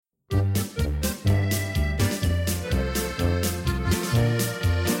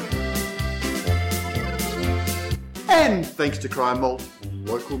Thanks to Cryer Malt,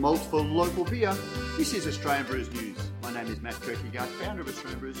 local malts for local beer. This is Australian Brews News. My name is Matt Kirkegaard, founder of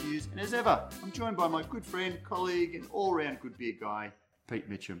Australian Brews News, and as ever, I'm joined by my good friend, colleague, and all-round good beer guy, Pete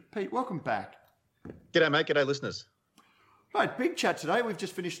Mitchell. Pete, welcome back. G'day, mate. G'day, listeners. Right, big chat today. We've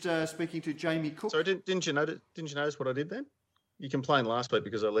just finished speaking to Jamie Cook. Sorry, didn't you notice what I did then? You complained last week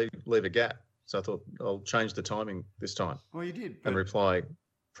because I leave a gap, so I thought I'll change the timing this time. Well, you did. And reply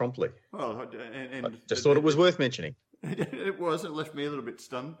promptly. Well, I just thought it was worth mentioning. It was. It left me a little bit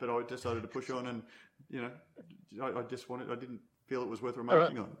stunned, but I decided to push on, and I didn't feel it was worth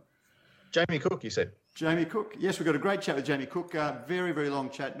remarking on. Jamie Cook, you said. Jamie Cook. Yes, we got a great chat with Jamie Cook. Very, very long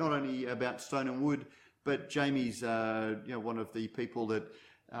chat, not only about Stone and Wood, but Jamie's one of the people that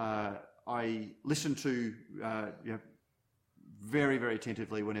I listen to very, very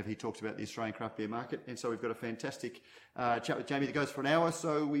attentively whenever he talks about the Australian craft beer market. And so we've got a fantastic chat with Jamie that goes for an hour.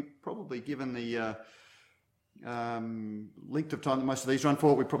 So we've probably given the length of time that most of these run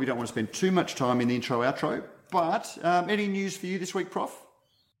for. We probably don't want to spend too much time in the intro outro. But any news for you this week, Prof?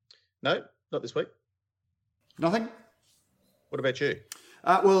 No, not this week. Nothing? What about you?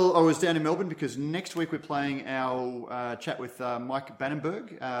 Well, I was down in Melbourne because next week we're playing our chat with Mike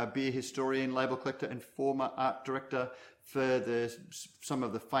Bannenberg, beer historian, label collector and former art director for some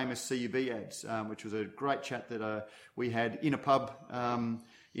of the famous CUB ads, which was a great chat that we had in a pub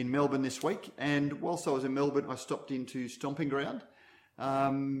in Melbourne this week. And whilst I was in Melbourne, I stopped into Stomping Ground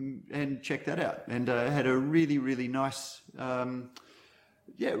and checked that out, and had a really, really nice...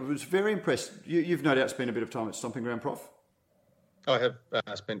 I was very impressed. You've no doubt spent a bit of time at Stomping Ground, Prof. I have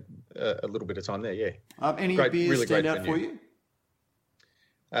spent a little bit of time there, yeah. Any beers really stand out for you?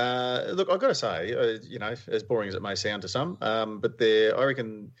 Look, I've got to say, as boring as it may sound to some, but I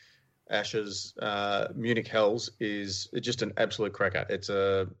reckon Ash's Munich Hells is just an absolute cracker. It's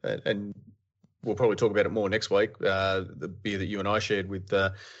and we'll probably talk about it more next week. The beer that you and I shared with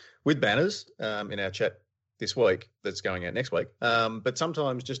Banners in our chat this week, that's going out next week. But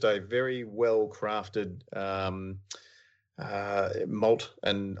sometimes just a very well crafted malt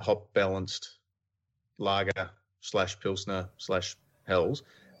and hop balanced lager / Pilsner / Hells.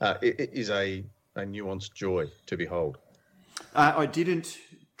 It is a nuanced joy to behold. I didn't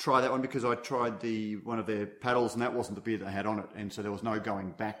try that one because I tried one of their paddles, and that wasn't the beer that I had on it, and so there was no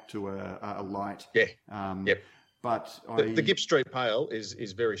going back to a light. Yeah. Yep. But the Gipp Street Pale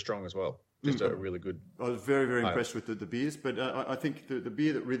is very strong as well. Just a really good. I was very, very impressed with the beers, but I think the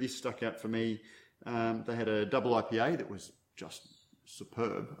beer that really stuck out for me, they had a double IPA that was just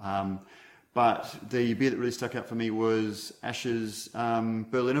superb. But the beer that really stuck out for me was Ash's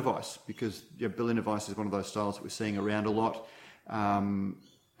Berliner Weiss, because Berliner Weiss is one of those styles that we're seeing around a lot.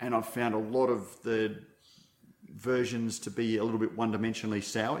 And I've found a lot of the versions to be a little bit one-dimensionally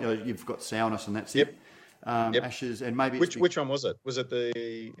sour. You've got sourness and that's it. Ash's, and maybe which one was it? Was it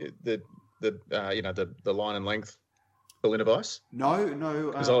the line and length Berliner Weiss?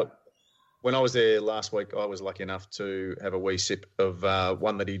 No. When I was there last week, I was lucky enough to have a wee sip of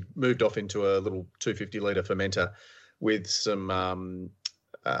one that he'd moved off into a little 250-litre fermenter with some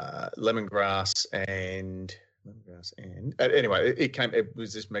lemongrass and anyway, it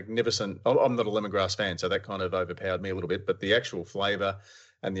was this magnificent. I'm not a lemongrass fan, so that kind of overpowered me a little bit. But the actual flavour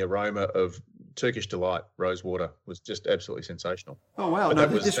and the aroma of Turkish Delight rosewater was just absolutely sensational. Oh wow! No,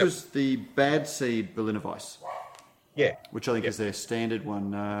 this was the Bad Seed Berliner Weiss. Yeah, which I think is their standard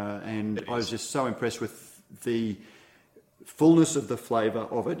one, and I was just so impressed with the fullness of the flavour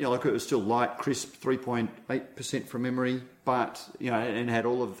of it. It was still light, crisp, 3.8% from memory, but and had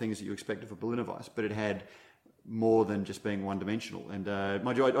all of the things that you expect of a Berliner Weiss, but it had more than just being one-dimensional. And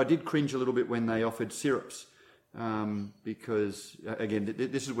mind you, I did cringe a little bit when they offered syrups, because again,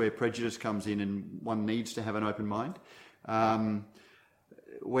 this is where prejudice comes in, and one needs to have an open mind.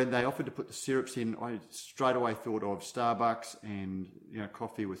 When they offered to put the syrups in, I straight away thought of Starbucks and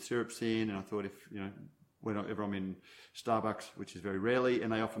coffee with syrups in, and I thought whenever I'm in Starbucks, which is very rarely,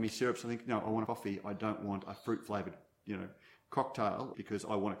 and they offer me syrups, I think no, I want a coffee. I don't want a fruit flavoured cocktail because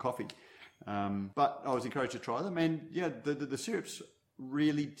I want a coffee. But I was encouraged to try them, and the syrups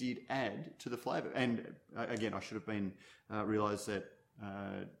really did add to the flavour. And again, I should have been realised that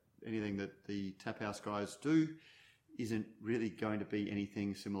anything that the tap house guys do isn't really going to be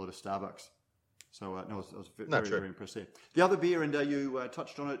anything similar to Starbucks. So I was very, very impressed there. The other beer, and you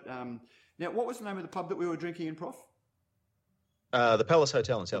touched on it. Now, what was the name of the pub that we were drinking in, Prof? The Palace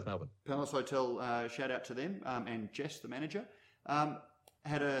Hotel in South Melbourne. Palace Hotel, shout out to them, and Jess, the manager.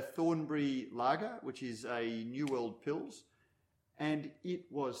 Had a Thornbury Lager, which is a New World Pils, and it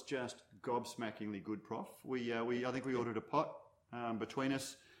was just gobsmackingly good, Prof. I think we ordered a pot between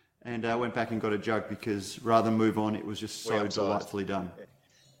us, and went back and got a jug because rather than move on, it was just so upsized. delightfully done. Yeah.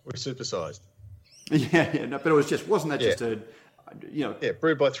 We're supersized. Yeah, no, but it was just, wasn't that just a,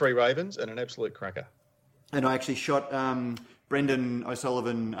 brewed by 3 Ravens and an absolute cracker. And I actually shot Brendan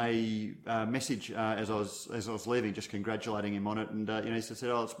O'Sullivan a message as I was leaving, just congratulating him on it, and he said,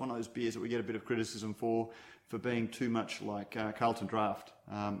 "Oh, it's one of those beers that we get a bit of criticism for being too much like Carlton Draft,"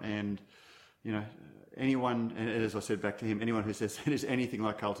 and anyone, and as I said back to him, anyone who says it is anything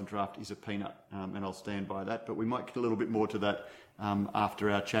like Carlton Draft is a peanut, and I'll stand by that. But we might get a little bit more to that after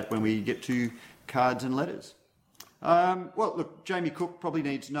our chat when we get to cards and letters. Well, look, Jamie Cook probably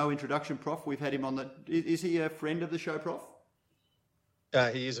needs no introduction, Prof. We've had him on the... Is he a friend of the show, Prof?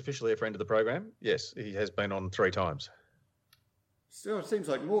 He is officially a friend of the program. Yes, he has been on 3 times. Still, it seems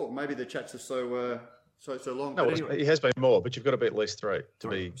like more. Maybe the chats are so long. No, anyway. he has been more, but you've got to be at least 3 to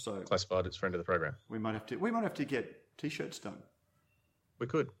be classified as friend of the program. We might have to get T-shirts done. We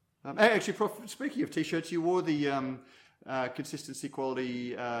could. Actually, Prof, speaking of T-shirts, you wore the consistency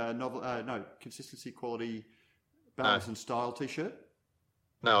quality consistency quality balance and style T-shirt.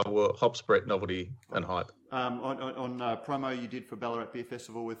 No, well, Hops, Brett, Novelty and Hype. On promo you did for Ballarat Beer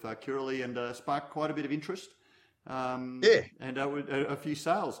Festival with Kirrily and sparked quite a bit of interest. And a few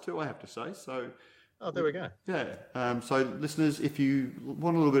sales too, I have to say. So, there we go. Yeah. So, listeners, if you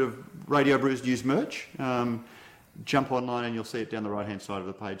want a little bit of Radio Brews News merch, jump online and you'll see it down the right-hand side of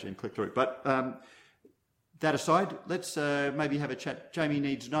the page and click through it. But that aside, let's maybe have a chat. Jamie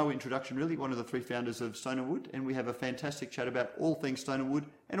needs no introduction, really, one of the 3 founders of Stone & Wood, and we have a fantastic chat about all things Stone & Wood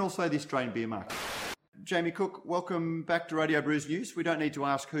and also the Australian beer market. Jamie Cook, welcome back to Radio Brews News. We don't need to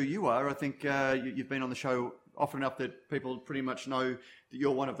ask who you are. I think you've been on the show often enough that people pretty much know that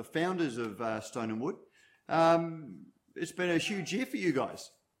you're one of the founders of Stone & Wood. It's been a huge year for you guys.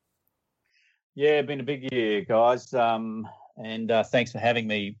 Yeah, been a big year, guys. And thanks for having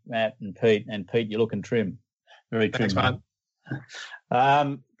me, Matt and Pete. And Pete, you're looking trim. Very trim. Thanks,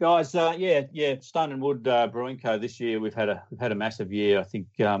 mate. Guys, Stone & Wood Brewing Co. This year we've had a massive year. I think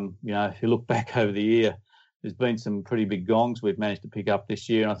if you look back over the year, there's been some pretty big gongs we've managed to pick up this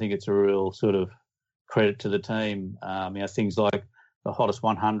year, and I think it's a real sort of credit to the team. Things like the Hottest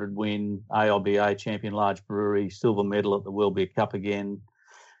 100 win, AIBA Champion Large Brewery, silver medal at the World Beer Cup again.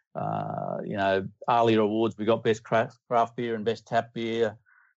 Earlier awards, we got Best Craft Beer and Best Tap Beer.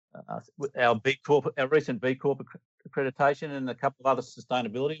 Our recent B Corp accreditation and a couple of other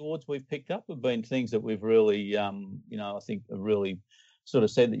sustainability awards we've picked up have been things that we've really, I think have really sort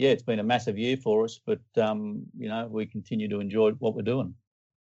of said that, it's been a massive year for us, but, we continue to enjoy what we're doing.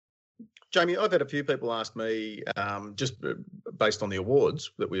 Jamie, I've had a few people ask me, just based on the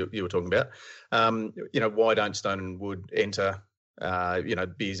awards that you were talking about, why don't Stone & Wood enter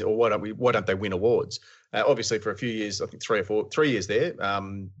beers, or why don't they win awards? Obviously, for a few years, I think 3 years there,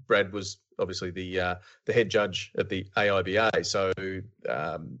 Brad was obviously the head judge at the AIBA. So,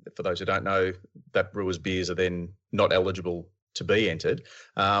 for those who don't know, that brewers' beers are then not eligible to be entered.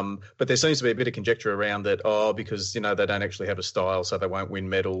 But there seems to be a bit of conjecture around that, because they don't actually have a style, so they won't win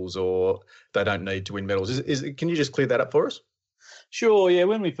medals, or they don't need to win medals. Can you just clear that up for us? Sure. Yeah.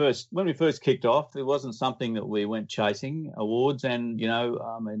 When we first kicked off, it wasn't something that we went chasing awards, and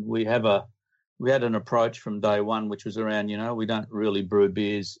we had an approach from day one, which was around we don't really brew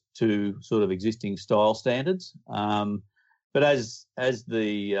beers to sort of existing style standards. But as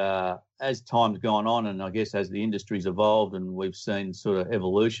time's gone on, and I guess as the industry's evolved, and we've seen sort of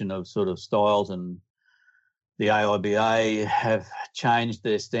evolution of sort of styles, and the AIBA have changed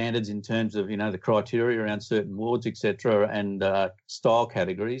their standards in terms of the criteria around certain awards, etc., and style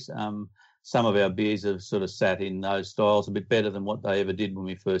categories. Some of our beers have sort of sat in those styles a bit better than what they ever did when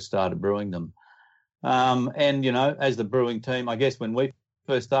we first started brewing them. As the brewing team, I guess when we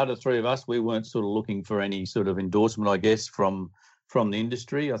first started, the 3 of us, we weren't sort of looking for any sort of endorsement, I guess, from the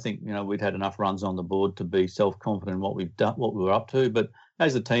industry. I think we'd had enough runs on the board to be self-confident in what we've done, what we were up to. But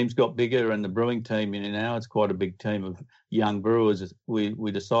as the teams got bigger, and the brewing team now it's quite a big team of young brewers,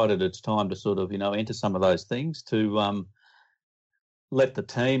 we decided it's time to sort of enter some of those things to let the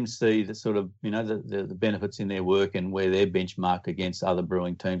team see the sort of the benefits in their work and where they're benchmarked against other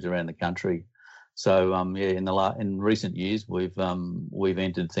brewing teams around the country. So in recent years we've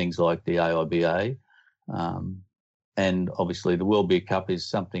entered things like the AIBA, and obviously the World Beer Cup is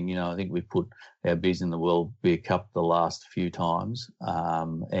something I think we've put our beers in the World Beer Cup the last few times,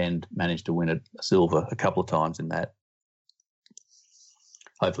 and managed to win it silver a couple of times in that.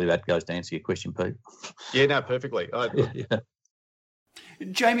 Hopefully that goes to answer your question, Pete. Yeah, no, perfectly. Yeah.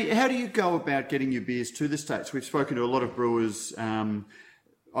 Jamie, how do you go about getting your beers to the States? We've spoken to a lot of brewers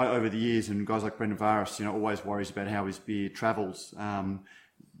over the years, and guys like Brendan Varis, always worries about how his beer travels.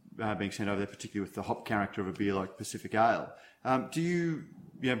 being sent over there, particularly with the hop character of a beer like Pacific Ale. Do you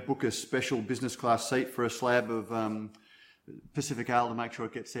book a special business class seat for a slab of Pacific Ale to make sure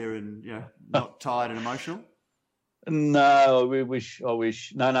it gets there and not tired and emotional? No, I wish.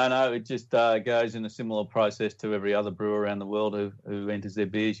 No. It just goes in a similar process to every other brewer around the world who enters their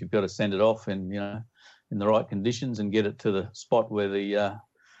beers. You've got to send it off in the right conditions and get it to the spot where the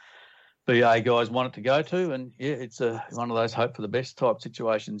BA guys want it to go to. And it's one of those hope for the best type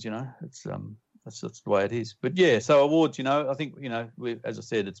situations. It's that's the way it is. But so awards. I think as I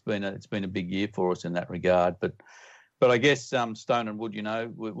said, it's been a big year for us in that regard. But I guess Stone and Wood,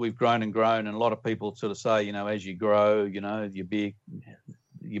 we've grown and grown, and a lot of people sort of say, as you grow, your beer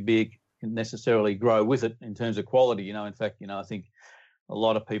can necessarily grow with it in terms of quality. In fact, I think a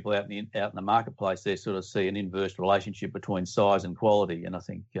lot of people out in the marketplace, they sort of see an inverse relationship between size and quality. And I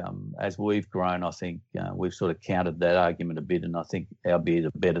think as we've grown, I think we've sort of countered that argument a bit, and I think our beers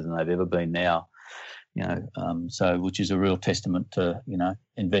are better than they've ever been now. So which is a real testament to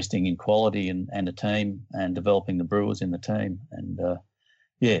investing in quality and a team and developing the brewers in the team. And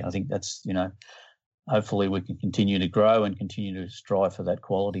I think that's hopefully we can continue to grow and continue to strive for that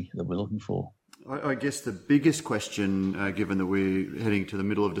quality that we're looking for. I guess the biggest question, given that we're heading to the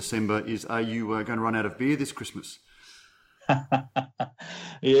middle of December, is: are you going to run out of beer this Christmas?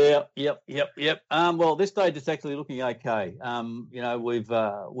 Yep. Well, this stage it's actually looking okay.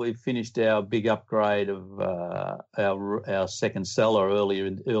 We've finished our big upgrade of our second cellar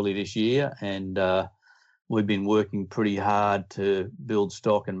early this year, and we've been working pretty hard to build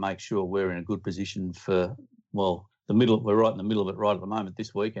stock and make sure we're in a good position for the middle. We're right in the middle of it right at the moment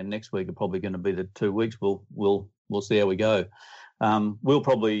this week, and next week are probably going to be the 2 weeks. We'll see how we go. We'll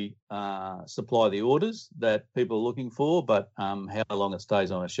probably supply the orders that people are looking for, but how long it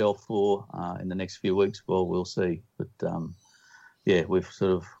stays on a shelf for in the next few weeks, we'll see. But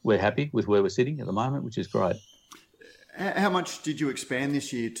we're happy with where we're sitting at the moment, which is great. How much did you expand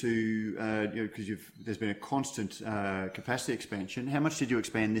this year to? Because there's been a constant capacity expansion. How much did you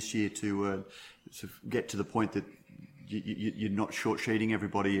expand this year to sort of get to the point that you're not short-sheeting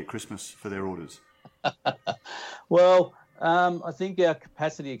everybody at Christmas for their orders? Well. I think our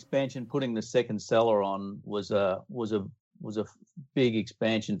capacity expansion, putting the second cellar on, was a big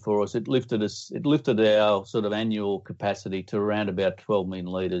expansion for us. It lifted our sort of annual capacity to around about 12 million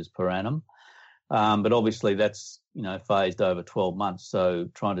litres per annum. But obviously that's phased over 12 months. So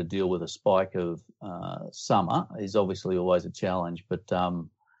trying to deal with a spike of summer is obviously always a challenge. But so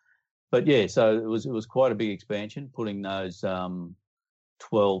it was quite a big expansion, putting those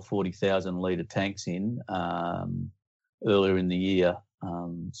 40,000 litre tanks in. Earlier in the year,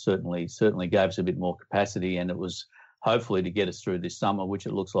 certainly gave us a bit more capacity, and it was hopefully to get us through this summer, which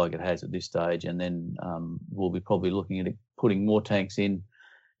it looks like it has at this stage. And then we'll be probably looking at putting more tanks in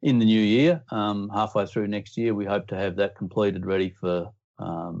the new year. Halfway through next year, we hope to have that completed, ready for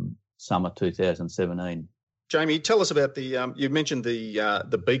summer 2017. Jamie, tell us about you mentioned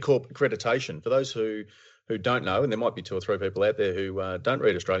the B Corp accreditation. For those who don't know, and there might be 2 or 3 people out there who don't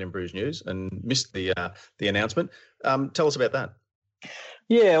read Australian Brews News and missed the announcement. Tell us about that.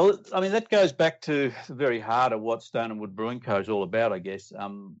 Yeah, well, I mean, that goes back to the very heart of what Stone and Wood Brewing Co. is all about, I guess.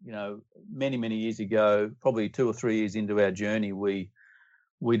 Many years ago, probably 2 or 3 years into our journey, we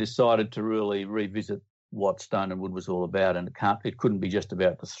decided to really revisit what Stone and Wood was all about, and it couldn't be just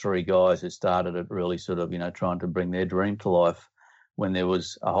about the 3 guys who started it, really sort of trying to bring their dream to life, when there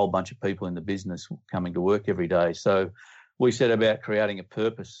was a whole bunch of people in the business coming to work every day. So we set about creating a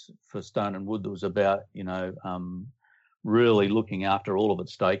purpose for Stone and Wood that was about, really looking after all of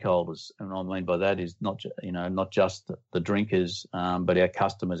its stakeholders. And what I mean by that is not just the drinkers, but our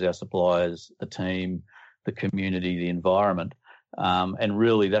customers, our suppliers, the team, the community, the environment. And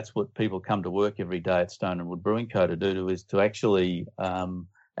really that's what people come to work every day at Stone and Wood Brewing Co. to do, is to actually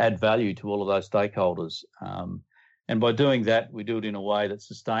add value to all of those stakeholders. And by doing that, we do it in a way that's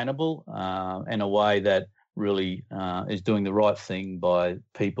sustainable and a way that really is doing the right thing by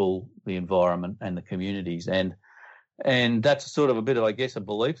people, the environment, and the communities. And that's sort of a bit of, I guess, a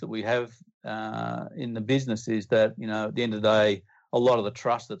belief that we have in the business, is that, at the end of the day, a lot of the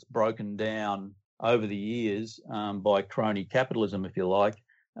trust that's broken down over the years by crony capitalism, if you like,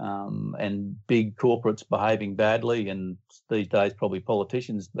 and big corporates behaving badly, and these days probably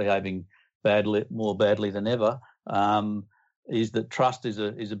politicians behaving more badly than ever, is that trust is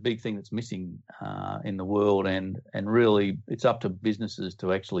a big thing that's missing in the world, and really it's up to businesses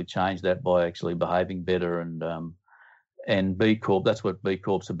to actually change that by actually behaving better. And B Corp, that's what B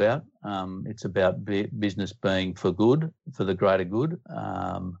Corp's about. It's about business being for good, for the greater good,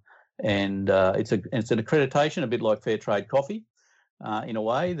 and it's an accreditation, a bit like Fair Trade Coffee. in a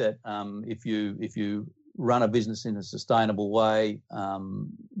way that if you run a business in a sustainable way,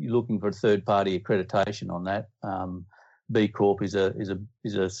 you're looking for a third-party accreditation on that. B Corp is an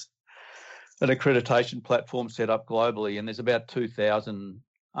accreditation platform set up globally, and there's about 2,000,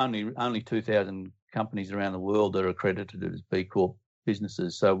 only 2,000 companies around the world that are accredited as B Corp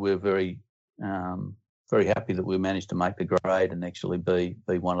businesses. So we're very happy that we managed to make the grade and actually be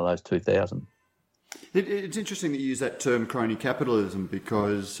one of those 2,000. It's interesting that you use that term crony capitalism,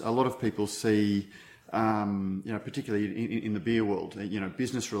 because a lot of people see, particularly in the beer world,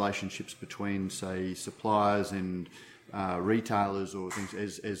 business relationships between, say, suppliers and retailers or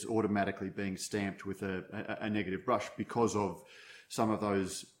things as automatically being stamped with a negative brush because of some of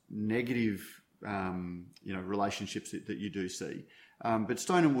those negative, relationships that you do see. But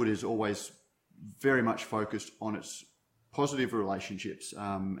Stone & Wood is always very much focused on its positive relationships.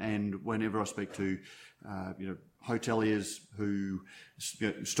 And whenever I speak to, hoteliers who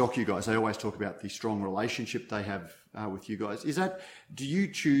stock you guys, they always talk about the strong relationship they have with you guys. Do you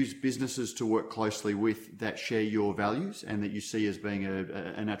choose businesses to work closely with that share your values and that you see as being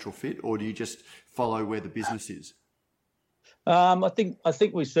a natural fit, or do you just follow where the business is? I think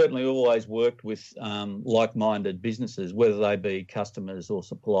we certainly always worked with like-minded businesses, whether they be customers or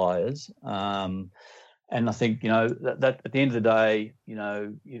suppliers. And I think that at the end of the day,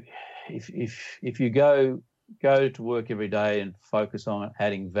 if you go to work every day and focus on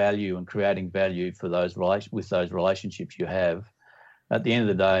adding value and creating value for those relationships you have, at the end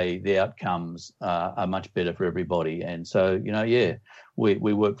of the day, the outcomes are much better for everybody. And so,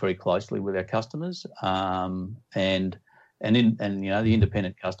 we work very closely with our customers, and the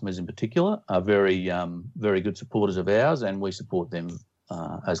independent customers in particular are very good supporters of ours, and we support them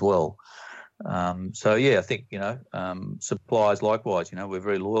as well. I think suppliers likewise. We're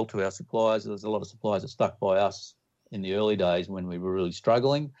very loyal to our suppliers. There's a lot of suppliers that stuck by us in the early days when we were really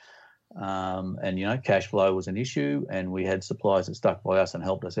struggling, and cash flow was an issue, and we had suppliers that stuck by us and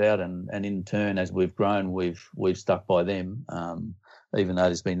helped us out, and in turn, as we've grown, we've stuck by them. Even though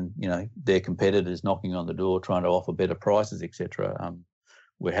there's been, their competitors knocking on the door trying to offer better prices, etc.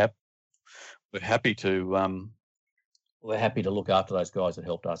 We're happy to look after those guys that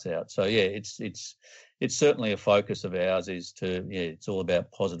helped us out. So it's certainly a focus of ours. It's all about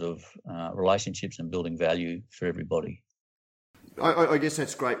positive relationships and building value for everybody. I guess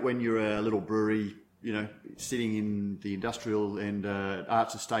that's great when you're a little brewery, sitting in the industrial and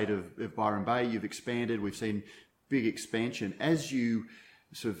arts estate of Byron Bay. You've expanded. We've seen big expansion. As you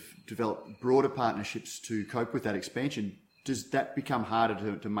sort of develop broader partnerships to cope with that expansion, does that become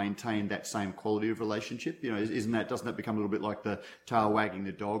harder to maintain that same quality of relationship? Doesn't that become a little bit like the tail wagging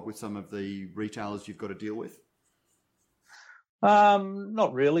the dog with some of the retailers you've got to deal with?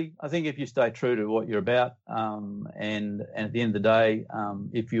 Not really. I think if you stay true to what you're about, and at the end of the day,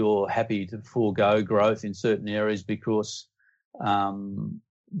 if you're happy to forego growth in certain areas because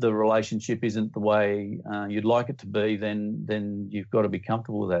the relationship isn't the way you'd like it to be, then you've got to be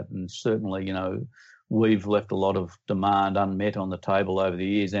comfortable with that. And certainly, we've left a lot of demand unmet on the table over the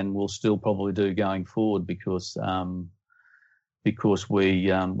years, and we'll still probably do going forward because we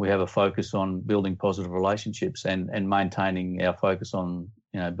have a focus on building positive relationships and maintaining our focus on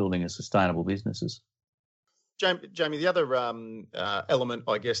building a sustainable businesses. Jamie, the other element,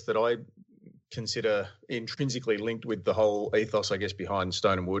 I guess, that I consider intrinsically linked with the whole ethos, I guess, behind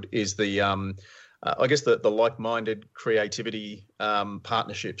Stone & Wood is the like-minded creativity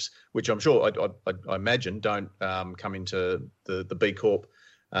partnerships, which I'm sure I imagine don't come into the B Corp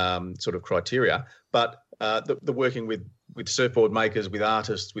sort of criteria, but the working with surfboard makers, with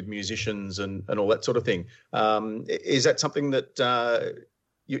artists, with musicians, and all that sort of thing. Is that something that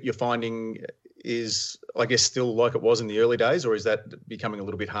you're finding is, I guess, still like it was in the early days, or is that becoming a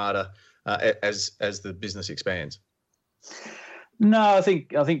little bit harder as the business expands? No, I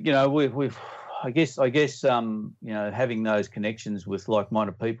think we've I guess having those connections with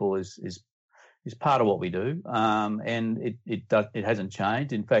like-minded people is part of what we do, and it hasn't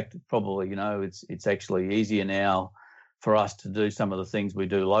changed. In fact, probably it's actually easier now for us to do some of the things we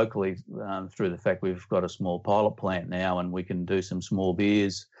do locally through the fact we've got a small pilot plant now, and we can do some small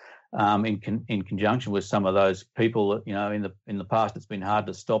beers in conjunction with some of those people that in the past it's been hard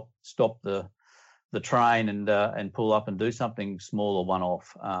to stop the train and pull up and do something small or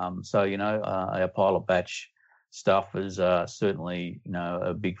one-off. Our pilot batch stuff is certainly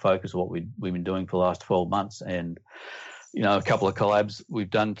a big focus of what we've been doing for the last 12 months, and a couple of collabs we've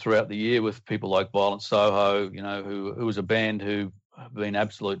done throughout the year with people like Violent Soho, who was a band who have been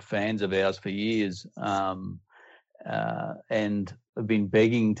absolute fans of ours for years, and have been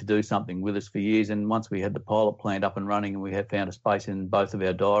begging to do something with us for years. And once we had the pilot plant up and running and we had found a space in both of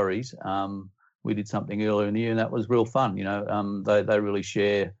our diaries, we did something earlier in the year, and that was real fun. They really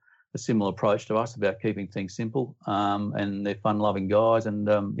share a similar approach to us about keeping things simple, and they're fun-loving guys. And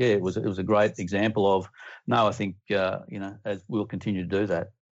it was a great example of I think as we'll continue to do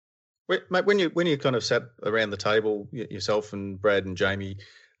that. Mate, when you kind of sat around the table, yourself and Brad and Jamie,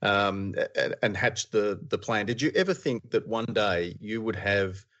 and hatched the plan, did you ever think that one day you would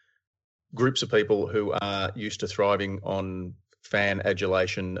have groups of people who are used to thriving on fan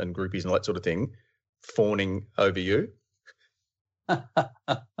adulation and groupies and all that sort of thing fawning over you?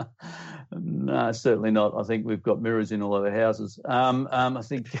 No, certainly not. I think we've got mirrors in all of our houses. I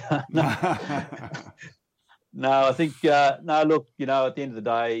think no. I think no. Look, at the end of the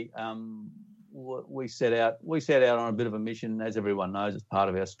day, we set out on a bit of a mission, as everyone knows. It's part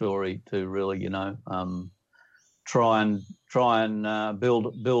of our story to really, try and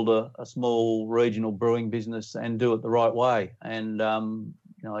build a small regional brewing business and do it the right way. And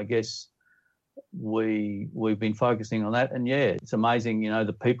I guess we've been focusing on that. And it's amazing,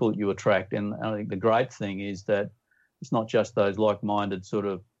 the people that you attract. And I think the great thing is that it's not just those like-minded sort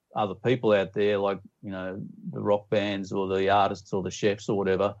of other people out there, like the rock bands or the artists or the chefs or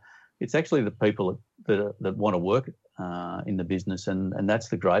whatever. It's actually the people that want to work in the business, and that's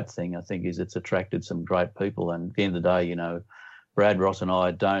the great thing, I think, is it's attracted some great people. And at the end of the day, Brad, Ross and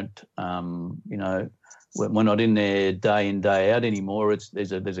I don't, we're not in there day in, day out anymore.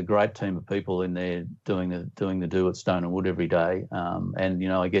 There's a great team of people in there doing the do at Stone and Wood every day.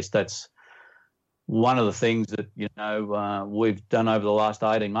 And I guess that's one of the things that we've done over the last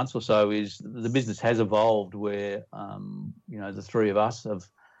 18 months or so is the business has evolved where the three of us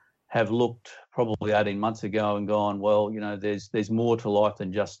have looked probably 18 months ago and gone, well, there's more to life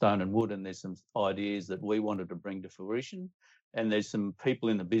than just Stone and Wood, and there's some ideas that we wanted to bring to fruition, and there's some people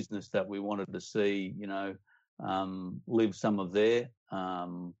in the business that we wanted to see live some of their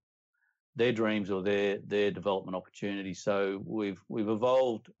dreams or their development opportunities. So we've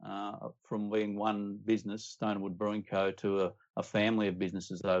evolved from being one business, Stone and Wood Brewing Co., to a family of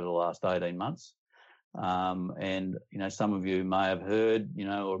businesses over the last 18 months. And some of you may have heard,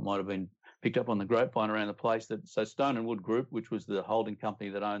 or it might have been picked up on the grapevine around the place so Stone and Wood Group, which was the holding company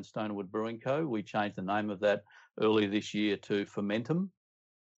that owns Stone and Wood Brewing Co., we changed the name of that earlier this year to Fermentum.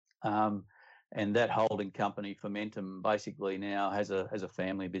 And that holding company, Fermentum, basically now has a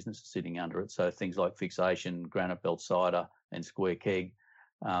family business sitting under it. So things like Fixation, Granite Belt Cider, and Square Keg,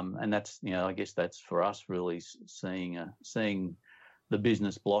 and that's I guess that's for us really seeing the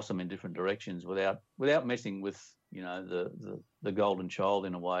business blossom in different directions without messing with the golden child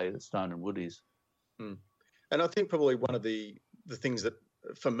in a way that Stone and Wood is. And I think probably one of the things that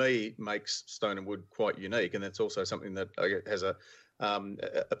for me makes Stone and Wood quite unique, and that's also something that has a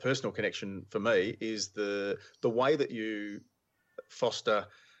personal connection for me, is the way that you foster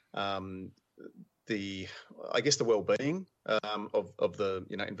the well-being of the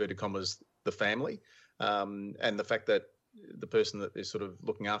inverted commas the family, and the fact that the person that is sort of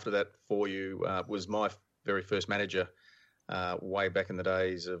looking after that for you was my very first manager way back in the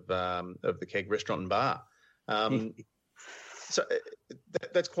days of the Keg Restaurant and Bar. So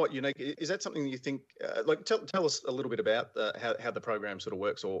that's quite unique. Is that something that you think? Tell us a little bit about how the program sort of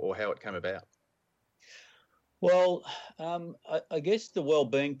works or how it came about. Well, I guess the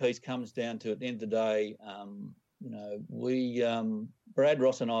well-being piece comes down to, at the end of the day, we Brad,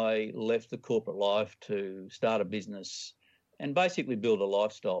 Ross, and I left the corporate life to start a business and basically build a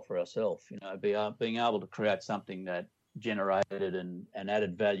lifestyle for ourselves. Being able to create something that generated and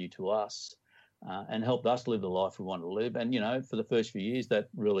added value to us. And helped us live the life we wanted to live. And, for the first few years, that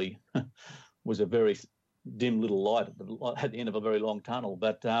really was a very dim little light at the end of a very long tunnel.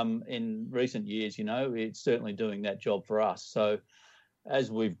 But in recent years, it's certainly doing that job for us. So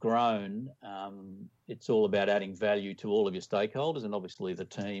as we've grown, it's all about adding value to all of your stakeholders. And obviously the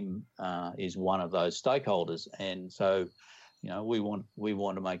team is one of those stakeholders. And so, we want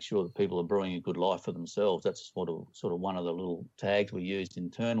to make sure that people are brewing a good life for themselves. That's sort of one of the little tags we used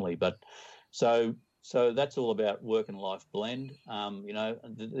internally. But So that's all about work and life blend.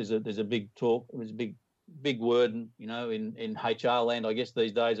 There's a big talk. There's a big word, in HR land, I guess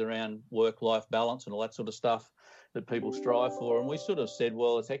these days, around work-life balance and all that sort of stuff that people strive for. And we sort of said,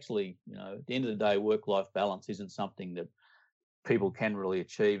 well, it's actually, at the end of the day, work-life balance isn't something that people can really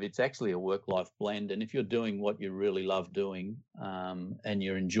achieve. It's actually a work-life blend. And if you're doing what you really love doing, and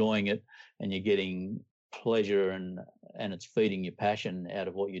you're enjoying it, and you're getting pleasure and it's feeding your passion out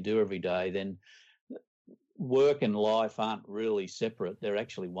of what you do every day, then work and life aren't really separate. They're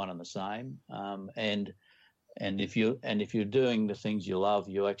actually one and the same. And if you're doing the things you love,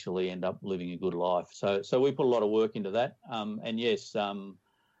 you actually end up living a good life. So we put a lot of work into that. And yes,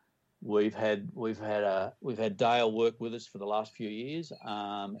 we've had Dale work with us for the last few years,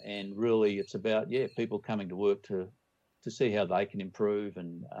 and really it's about people coming to work to see how they can improve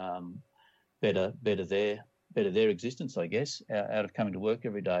and better their existence, I guess, out of coming to work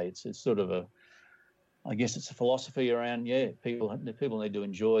every day. It's sort of a philosophy around people need to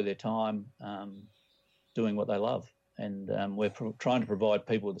enjoy their time doing what they love, and we're trying to provide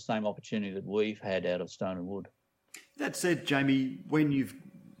people with the same opportunity that we've had out of Stone and Wood. That said, Jamie, when you've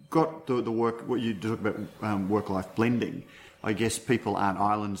got the work, what you talk about work-life blending, I guess people aren't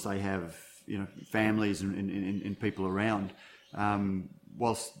islands. They have families and people around.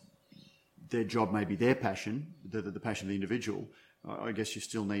 Whilst their job may be their passion, the passion of the individual, I guess you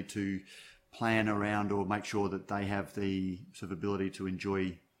still need to plan around or make sure that they have the sort of ability to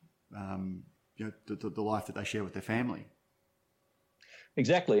enjoy the life that they share with their family.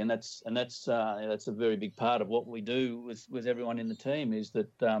 Exactly, and that's a very big part of what we do with everyone in the team, is that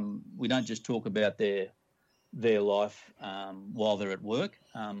we don't just talk about their life while they're at work.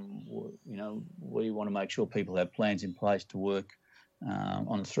 We want to make sure people have plans in place to work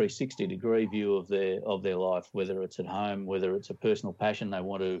on a 360-degree view of their life, whether it's at home, whether it's a personal passion they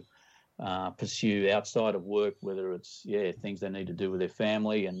want to pursue outside of work, whether it's things they need to do with their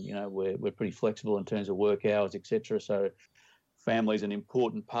family, and we're pretty flexible in terms of work hours, etc. So family is an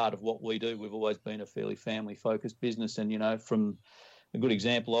important part of what we do. We've always been a fairly family-focused business, and from a good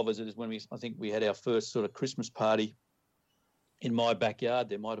example of it is when I think we had our first sort of Christmas party in my backyard.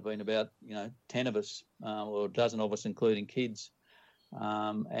 There might have been about 10 of us or a dozen of us, including kids,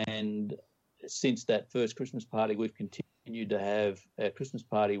 and since that first Christmas party, we've continued to have a Christmas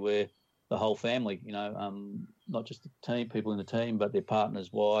party where the whole family, not just the team, people in the team, but their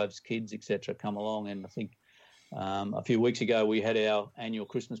partners, wives, kids, etc., come along. And I think a few weeks ago we had our annual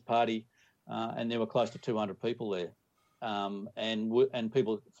Christmas party, and there were close to 200 people there, and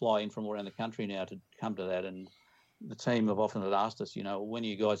people fly in from around the country now to come to that. And the team have often asked us, when are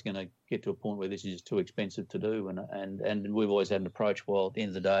you guys going to get to a point where this is too expensive to do? And we've always had an approach. Well, at the end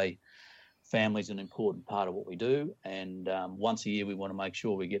of the day, family is an important part of what we do, and once a year we want to make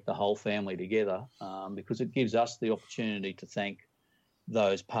sure we get the whole family together, because it gives us the opportunity to thank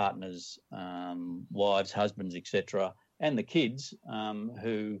those partners, wives, husbands, etc., and the kids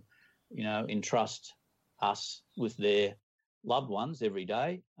who entrust us with their loved ones every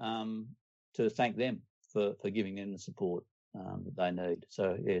day, to thank them for giving them the support that they need.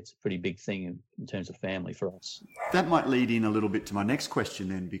 So it's a pretty big thing in terms of family for us. That might lead in a little bit to my next question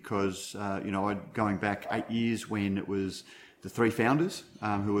then, because going back 8 years when it was the three founders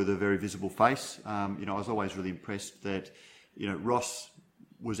who were the very visible face. I was always really impressed that Ross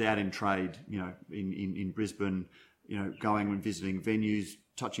was out in trade, in Brisbane, going and visiting venues,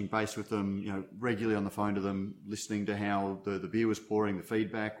 touching base with them, regularly on the phone to them, listening to how the beer was pouring, the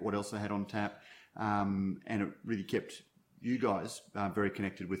feedback, what else they had on tap, and it really kept you guys very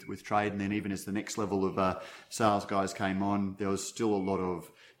connected with trade. And then even as the next level of sales guys came on, there was still a lot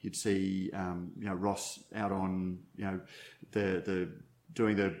of, you'd see Ross out on the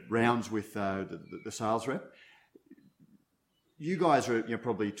doing the rounds with the sales rep. You guys are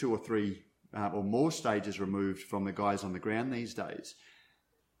probably 2 or 3 or more stages removed from the guys on the ground these days.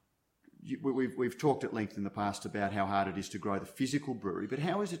 We've talked at length in the past about how hard it is to grow the physical brewery, but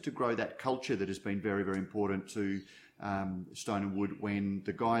how is it to grow that culture that has been very, very important to Stone and Wood, when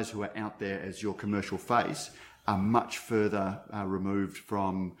the guys who are out there as your commercial face are much further removed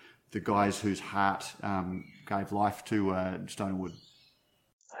from the guys whose heart gave life to Stone and Wood?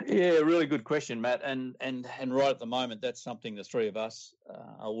 Yeah, really good question, Matt. And right at the moment, that's something the three of us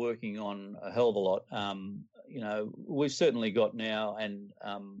are working on a hell of a lot. We've certainly got now, and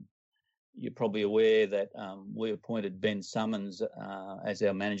you're probably aware that we appointed Ben Summons as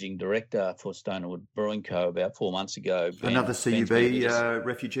our managing director for Stone and Wood Brewing Co. about 4 months ago. Another CUB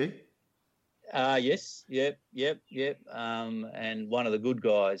refugee? Yes, yep. And one of the good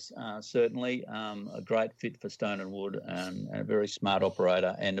guys, certainly, a great fit for Stone and Wood, and a very smart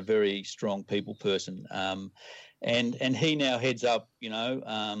operator and a very strong people person. And he now heads up,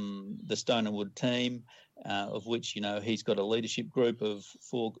 the Stone and Wood team, of which, he's got a leadership group of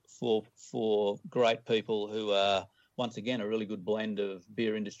four great people who are, once again, a really good blend of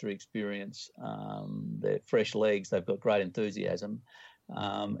beer industry experience. They're fresh legs. They've got great enthusiasm.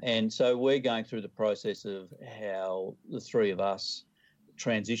 And so we're going through the process of how the three of us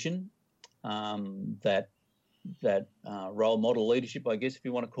transition that role model leadership, I guess, if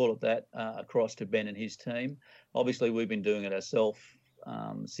you want to call it that, across to Ben and his team. Obviously, we've been doing it ourselves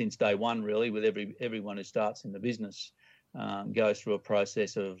since day one, really, with everyone who starts in the business. Goes through a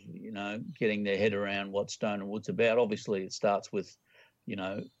process of, getting their head around what Stone & Wood's about. Obviously, it starts with,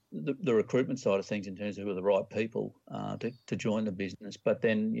 the recruitment side of things in terms of who are the right people to join the business. But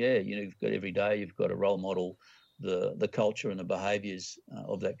then, you've got every day, you've got to role model the culture and the behaviours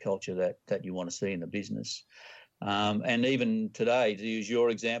of that culture that you want to see in the business. And even today, to use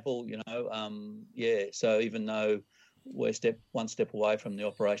your example, so even though we're one step away from the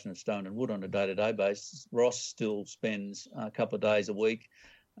operation of Stone & Wood on a day-to-day basis, Ross still spends a couple of days a week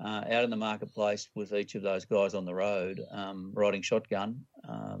out in the marketplace with each of those guys on the road, riding shotgun,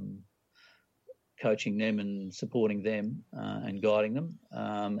 coaching them and supporting them and guiding them.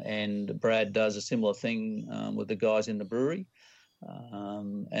 And Brad does a similar thing with the guys in the brewery.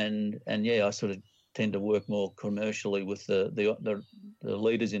 I sort of tend to work more commercially with the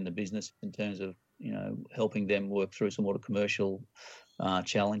leaders in the business in terms of, helping them work through some more commercial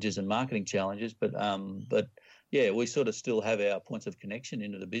challenges and marketing challenges. But we sort of still have our points of connection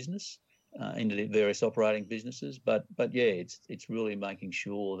into the business, into the various operating businesses. But it's really making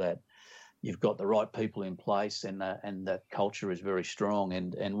sure that you've got the right people in place and that culture is very strong.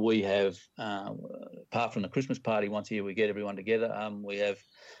 And we have, apart from the Christmas party once a year, we get everyone together. We have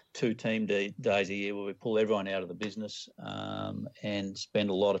 2 team days a year where we pull everyone out of the business and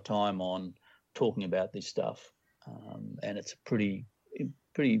spend a lot of time on talking about this stuff, and it's a pretty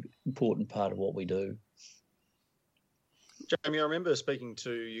important part of what we do. Jamie, I remember speaking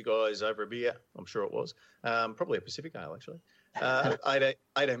to you guys over a beer. I'm sure it was probably a Pacific Ale, actually.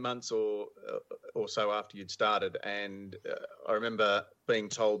 18 months or so after you'd started, and I remember being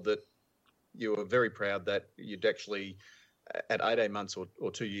told that you were very proud that you'd actually, at 18 months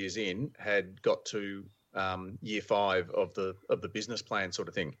or 2 years in, had got to year 5 of the business plan sort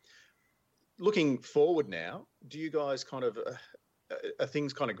of thing. Looking forward now, do you guys kind of are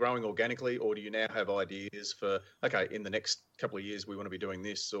things kind of growing organically, or do you now have ideas for, okay, in the next couple of years we want to be doing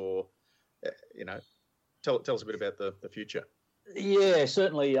this, or tell us a bit about the future? Yeah,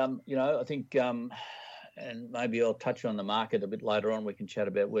 certainly. I think, and maybe I'll touch on the market a bit later on. We can chat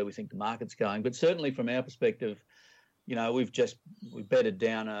about where we think the market's going. But certainly from our perspective, we've bedded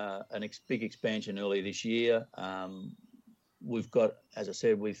down a big expansion earlier this year. We've got, as I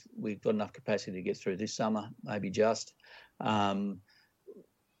said, we've got enough capacity to get through this summer, maybe just.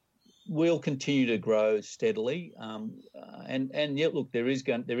 We'll continue to grow steadily, and yet look, there is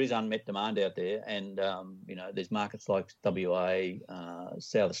unmet demand out there, and there's markets like WA,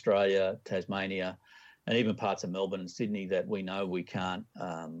 South Australia, Tasmania, and even parts of Melbourne and Sydney that we know we can't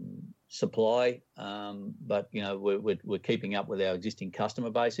supply, but we're keeping up with our existing customer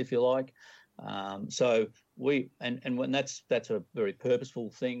base, if you like. So when that's a very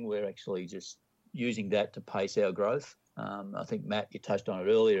purposeful thing. We're actually just using that to pace our growth. I think, Matt, you touched on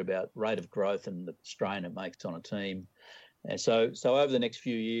it earlier about rate of growth and the strain it makes on a team. And so over the next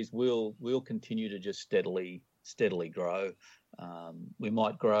few years, we'll continue to just steadily grow. We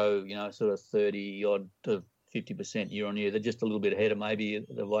might grow, sort of 30 odd to 50% year on year. They're just a little bit ahead of maybe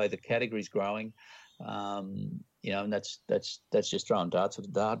the way the category's growing. And that's just throwing darts at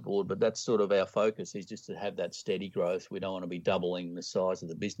the dartboard, but that's sort of our focus, is just to have that steady growth. We don't want to be doubling the size of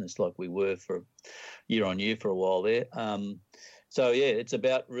the business like we were for year on year for a while there. It's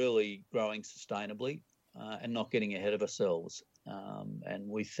about really growing sustainably and not getting ahead of ourselves. And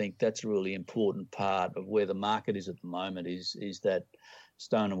we think that's a really important part of where the market is at the moment, is that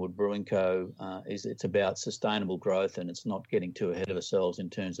Stone & Wood Brewing Co. It's about sustainable growth, and it's not getting too ahead of ourselves in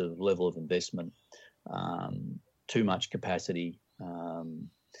terms of level of investment. Too much capacity and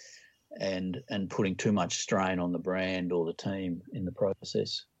putting too much strain on the brand or the team in the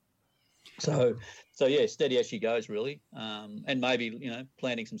process. So steady as she goes, really, and maybe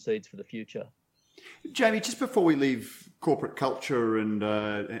planting some seeds for the future. Jamie, just before we leave corporate culture and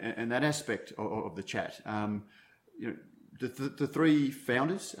that aspect of the chat, the 3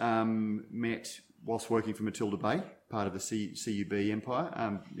 founders met whilst working for Matilda Bay, part of the CUB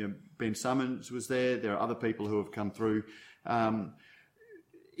empire. Ben Summons was there. There are other people who have come through.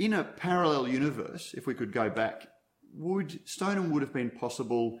 In a parallel universe, if we could go back, would Stone & Wood have been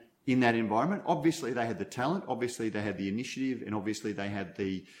possible in that environment? Obviously, they had the talent. Obviously, they had the initiative, and obviously, they had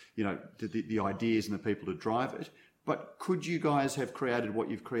the ideas and the people to drive it. But could you guys have created what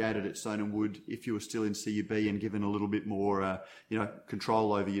you've created at Stone & Wood if you were still in CUB and given a little bit more,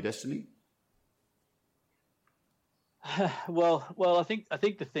 control over your destiny? Well, I think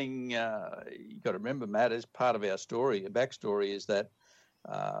the thing you've got to remember, Matt, as part of our story, a backstory, is that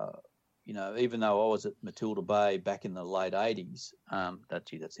even though I was at Matilda Bay back in the late 80s,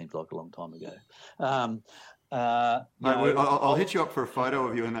 that seems like a long time ago. I'll hit you up for a photo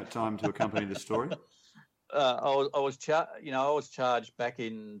of you in that time to accompany the story. I was charged back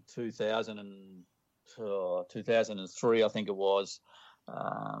in 2003, I think it was.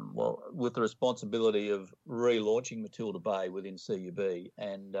 With the responsibility of relaunching Matilda Bay within CUB,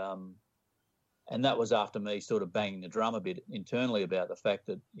 and that was after me sort of banging the drum a bit internally about the fact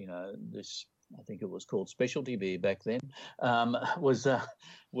that this, I think it was called specialty beer back then, was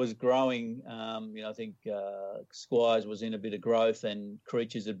growing. I think Squires was in a bit of growth, and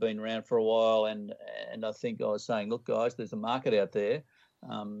Creatures had been around for a while, and I think I was saying, look, guys, there's a market out there.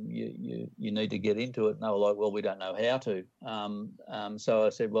 You need to get into it. And they were like, well, we don't know how to. So I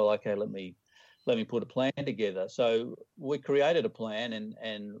said, well, okay, let me put a plan together. So we created a plan,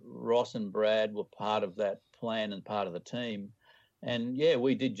 and Ross and Brad were part of that plan and part of the team. And yeah,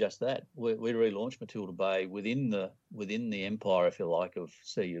 we did just that. We relaunched Matilda Bay within the empire, if you like, of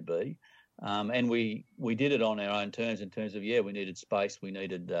CUB, and we did it on our own terms. In terms of we needed space, we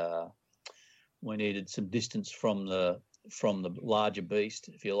needed some distance from the larger beast,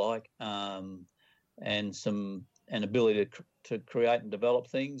 if you like, and an ability to create and develop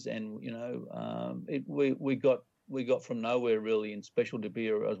things. And we got from nowhere really in specialty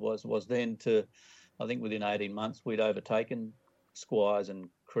beer as was then to, I think within 18 months we'd overtaken Squires and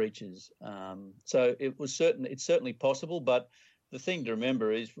Creatures. So it's certainly possible, but the thing to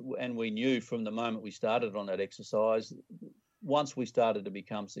remember is, and we knew from the moment we started on that exercise, once we started to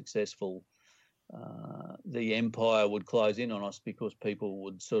become successful, the empire would close in on us, because people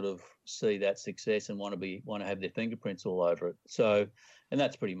would sort of see that success and want to have their fingerprints all over it. So, and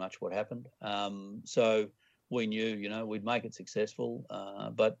that's pretty much what happened. So we knew, we'd make it successful,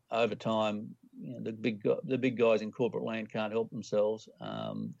 but over time, the big guys in corporate land can't help themselves,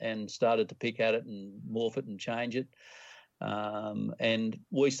 and started to pick at it and morph it and change it. And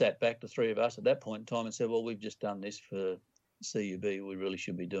we sat back, the three of us at that point in time, and said, well, we've just done this for CUB, we really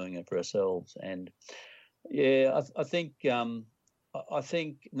should be doing it for ourselves. And I think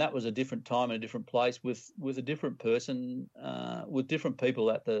that was a different time and a different place with a different person, with different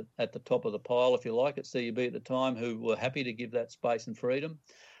people at the top of the pile, if you like, at CUB at the time, who were happy to give that space and freedom.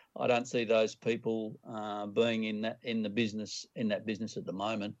 I don't see those people being in that business at the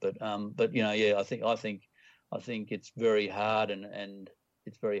moment. But I think it's very hard, and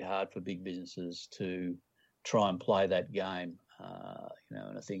it's very hard for big businesses to try and play that game,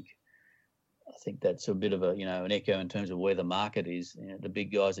 and I think that's a bit of an echo in terms of where the market is. The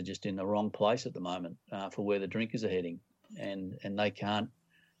big guys are just in the wrong place at the moment for where the drinkers are heading, and they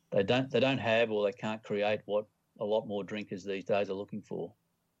don't have, or they can't create what a lot more drinkers these days are looking for.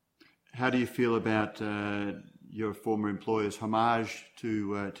 How do you feel about your former employer's homage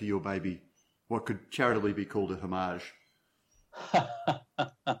to your baby? What could charitably be called a homage?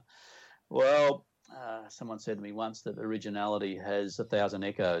 Well, someone said to me once that originality has 1,000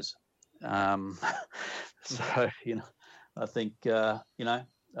 echoes. So I think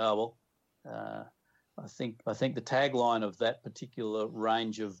I think the tagline of that particular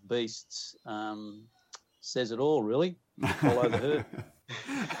range of beasts says it all, really. Follow the herd.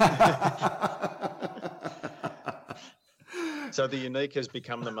 So the unique has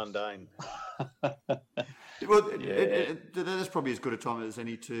become the mundane. Well, that's probably as good a time as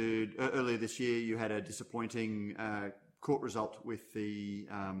any to. Earlier this year, you had a disappointing court result with the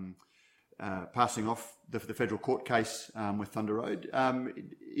passing off the federal court case with Thunder Road.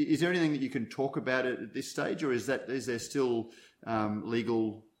 Is there anything that you can talk about at this stage, or is there still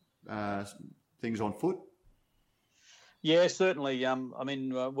legal things on foot? Yeah, certainly.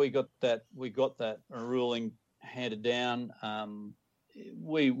 We got that ruling handed down.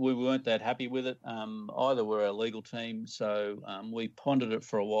 We weren't that happy with it. Either were our legal team, so we pondered it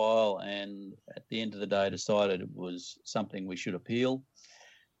for a while, and at the end of the day decided it was something we should appeal.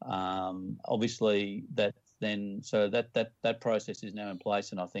 Obviously, that process is now in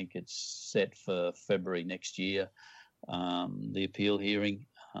place, and I think it's set for February next year. The appeal hearing,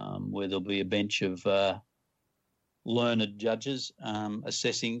 where there'll be a bench of learned judges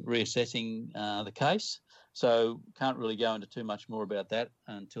reassessing the case. So can't really go into too much more about that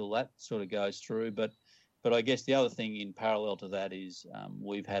until that sort of goes through. But I guess the other thing in parallel to that is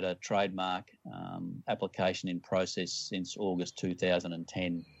we've had a trademark application in process since August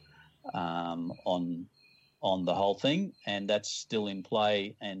 2010 on the whole thing, and that's still in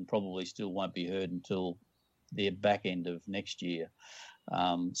play and probably still won't be heard until the back end of next year.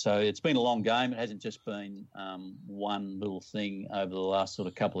 So it's been a long game. It hasn't just been one little thing over the last sort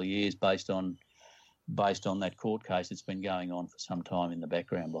of couple of years based on based on that court case that's been going on for some time in the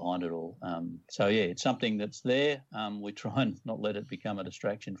background behind it all. So, yeah, it's something that's there. We try and not let it become a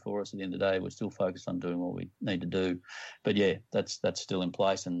distraction for us. At the end of the day, we're still focused on doing what we need to do. But, yeah, that's still in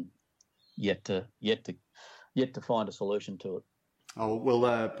place and yet to find a solution to it. Oh,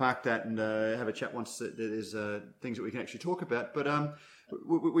 we'll park that and have a chat once there's things that we can actually talk about. But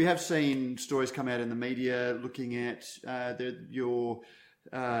we have seen stories come out in the media looking at your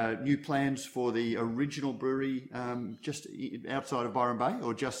new plans for the original brewery just outside of Byron Bay,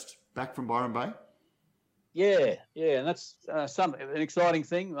 or just back from Byron Bay. Yeah, and that's an exciting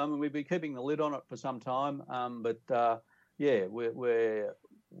thing. I mean, we've been keeping the lid on it for some time, but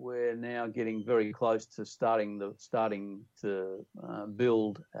we're now getting very close to starting to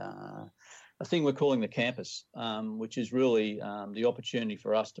build a thing we're calling the campus, which is really the opportunity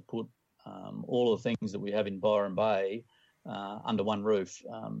for us to put all the things that we have in Byron Bay under one roof.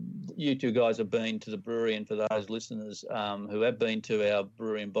 You two guys have been to the brewery, and for those listeners who have been to our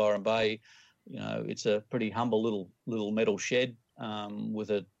brewery in Byron Bay, you know, it's a pretty humble little metal shed with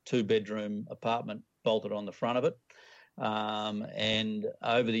a 2-bedroom apartment bolted on the front of it. And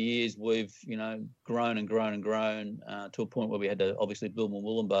over the years, we've, you know, grown to a point where we had to obviously build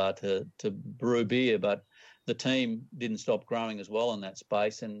Murwillumbah to brew beer, but the team didn't stop growing as well in that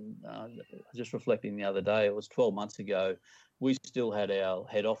space. And just reflecting the other day, it was 12 months ago, we still had our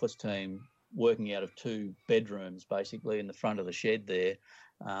head office team working out of 2 bedrooms, basically in the front of the shed there.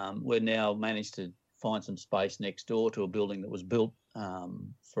 We've now managed to find some space next door to a building that was built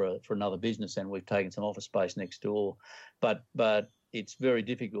for another business, and we've taken some office space next door. But it's very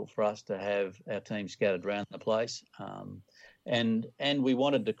difficult for us to have our team scattered around the place. And we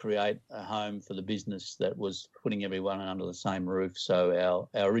wanted to create a home for the business that was putting everyone under the same roof. So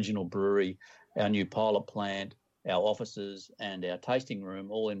our original brewery, our new pilot plant, our offices and our tasting room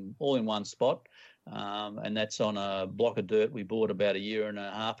all in one spot. And that's on a block of dirt we bought about 1.5 years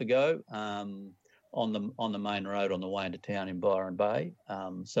ago on the main road on the way into town in Byron Bay.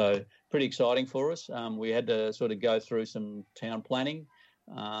 So pretty exciting for us. We had to sort of go through some town planning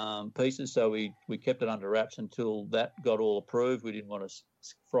pieces, so we kept it under wraps until that got all approved. We didn't want to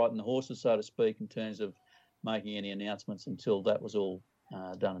frighten the horses, so to speak, in terms of making any announcements until that was all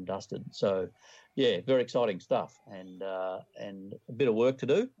done and dusted. So, yeah, very exciting stuff, and a bit of work to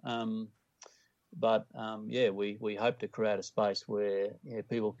do. But we hope to create a space where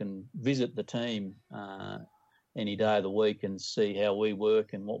people can visit the team any day of the week and see how we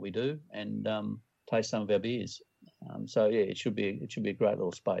work and what we do, and taste some of our beers. It should be a great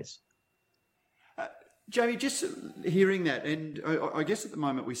little space. Jamie, just hearing that, and I guess at the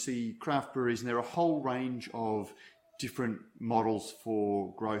moment we see craft breweries, and there are a whole range of different models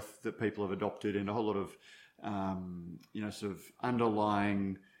for growth that people have adopted, and a whole lot of sort of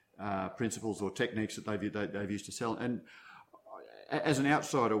underlying principles or techniques that they've used to sell. And as an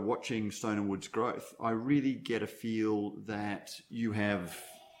outsider watching Stone & Wood's growth, I really get a feel that you have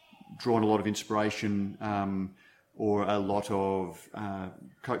drawn a lot of inspiration or a lot of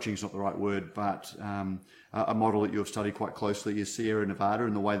coaching is not the right word, but a model that you've studied quite closely is Sierra Nevada,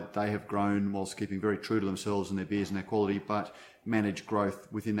 and the way that they have grown whilst keeping very true to themselves and their beers and their quality, but manage growth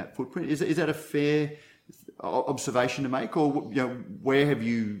within that footprint. Is that a fair observation to make, or where have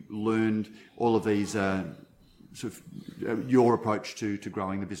you learned all of these your approach to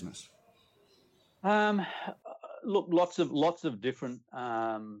growing the business? Look, lots of different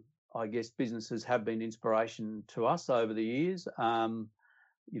I guess businesses have been inspiration to us over the years, and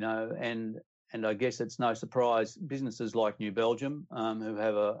I guess it's no surprise businesses like New Belgium, who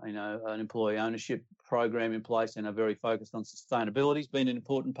have an employee ownership program in place and are very focused on sustainability, has been an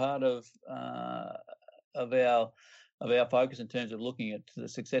important part of our focus in terms of looking at the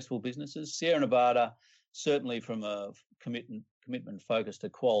successful businesses. Sierra Nevada, certainly from a commitment focus to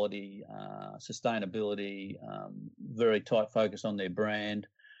quality, sustainability, very tight focus on their brand,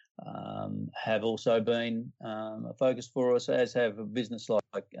 have also been a focus for us, as have a business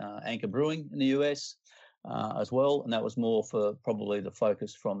like Anchor Brewing in the US as well, and that was more for probably the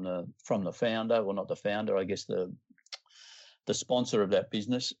focus from the founder, well, not the founder, I guess the sponsor of that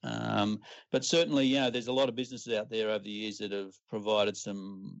business. But certainly, there's a lot of businesses out there over the years that have provided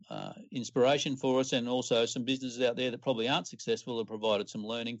some inspiration for us, and also some businesses out there that probably aren't successful have provided some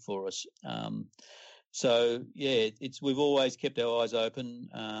learning for us. We've always kept our eyes open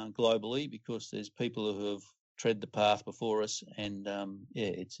globally, because there's people who have tread the path before us, and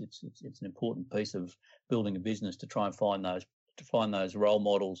it's an important piece of building a business to try and find those role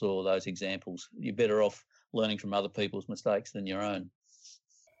models or those examples. You're better off learning from other people's mistakes than your own.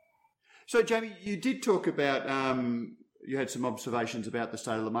 So, Jamie, you did talk about you had some observations about the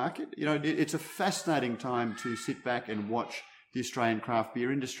state of the market. You know, it's a fascinating time to sit back and watch the Australian craft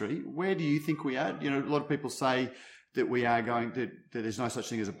beer industry. Where do you think we are? You know, a lot of people say that we are that there's no such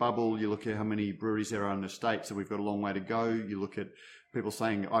thing as a bubble. You look at how many breweries there are in the States, so we've got a long way to go. You look at people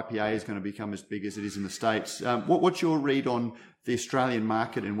saying IPA is going to become as big as it is in the States. What's your read on the Australian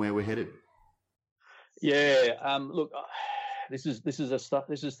market and where we're headed? Yeah, look, this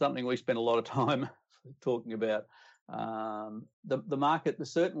is something we spend a lot of time talking about. The market,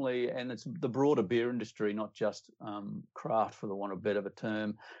 certainly, and it's the broader beer industry, not just craft, for the want of a better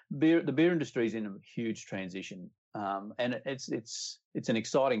term. The beer industry is in a huge transition, and it's an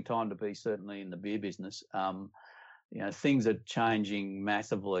exciting time to be certainly in the beer business. You know, things are changing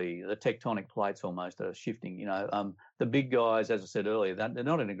massively. The tectonic plates almost are shifting. You know, the big guys, as I said earlier, they're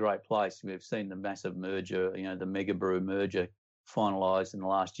not in a great place. We've seen the massive merger, you know, the Mega Brew merger finalised in the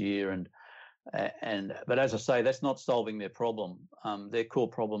last year, but as I say, that's not solving their problem. Their core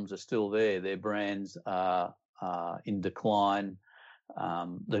problems are still there. Their brands are in decline.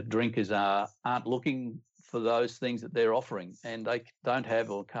 The drinkers aren't looking for those things that they're offering, and they don't have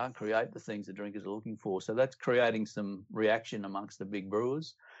or can't create the things the drinkers are looking for. So that's creating some reaction amongst the big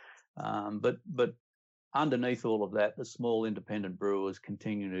brewers. But underneath all of that, the small independent brewers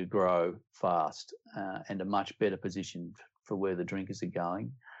continue to grow fast and are much better positioned for where the drinkers are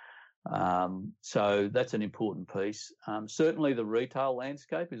going. So that's an important piece. Certainly the retail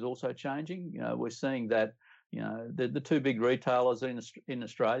landscape is also changing. You know, we're seeing that, you know, the two big retailers in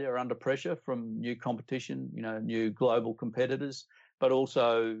Australia are under pressure from new competition, you know, new global competitors, but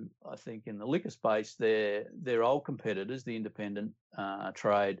also I think in the liquor space, their old competitors, the independent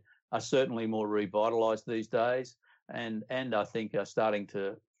trade, are certainly more revitalised these days, and I think are starting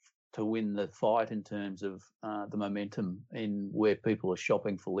to win the fight in terms of the momentum in where people are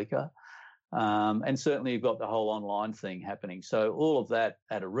shopping for liquor. And certainly you've got the whole online thing happening. So all of that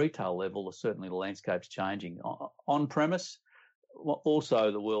at a retail level, certainly the landscape's changing. On premise,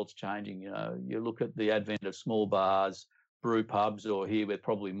 also the world's changing. You know, you look at the advent of small bars, brew pubs, or here we're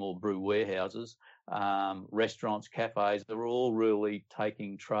probably more brew warehouses, restaurants, cafes. They're all really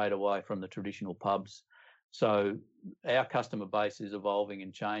taking trade away from the traditional pubs. So our customer base is evolving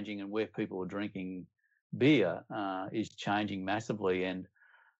and changing, and where people are drinking beer is changing massively. And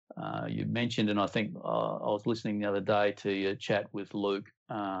you mentioned, and I think I was listening the other day to your chat with Luke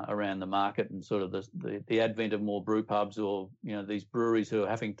around the market and sort of the advent of more brew pubs, or, you know, these breweries who are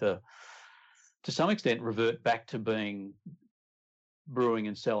having to some extent revert back to being brewing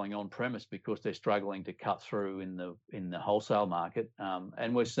and selling on premise because they're struggling to cut through in the wholesale market,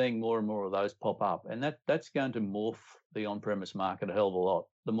 and we're seeing more and more of those pop up, and that's going to morph the on premise market a hell of a lot.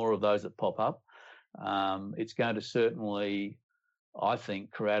 The more of those that pop up, it's going to certainly, I think,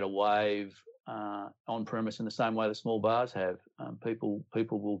 create a wave on premise in the same way the small bars have. People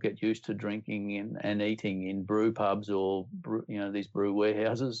will get used to drinking and eating in brew pubs or these brew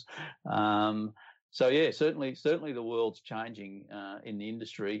warehouses. So yeah, certainly the world's changing in the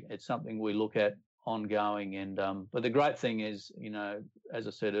industry. It's something we look at ongoing, and but the great thing is, you know, as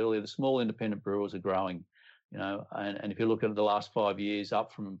I said earlier, the small independent brewers are growing. You know, and if you look at the last 5 years,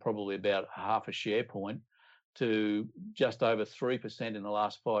 up from probably about half a share point to just over 3% in the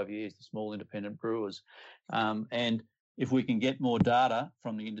last 5 years, the small independent brewers. And if we can get more data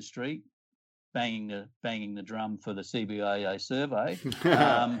from the industry, banging the drum for the CBIA survey.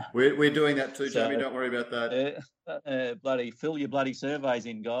 We're doing that too, Jamie. Don't worry about that. Bloody fill your bloody surveys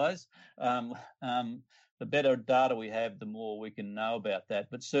in, guys. The better data we have, the more we can know about that.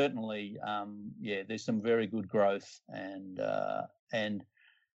 But certainly, there's some very good growth, and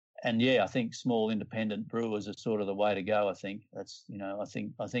yeah, I think small independent brewers are sort of the way to go. I think that's, you know, I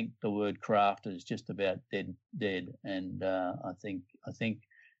think the word craft is just about dead, and I think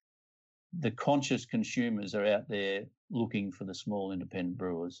the conscious consumers are out there looking for the small independent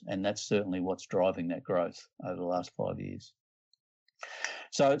brewers, and that's certainly what's driving that growth over the last 5 years.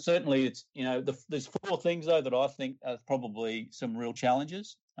 So certainly it's, you know, there's four things though that I think are probably some real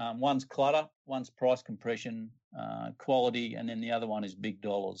challenges. One's clutter, one's price compression, quality, and then the other one is big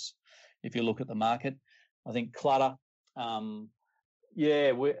dollars. If you look at the market, I think clutter,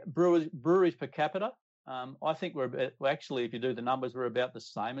 breweries per capita, I think we're actually, if you do the numbers, we're about the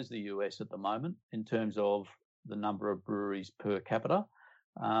same as the US at the moment in terms of the number of breweries per capita.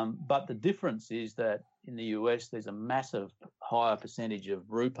 But the difference is that in the US, there's a massive higher percentage of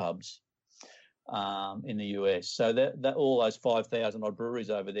brew pubs in the US. So that all those 5,000 odd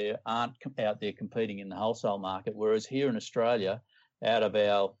breweries over there aren't out there competing in the wholesale market. Whereas here in Australia, out of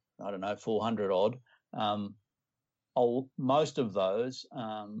our, 400 odd, most of those,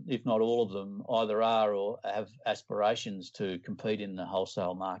 if not all of them, either are or have aspirations to compete in the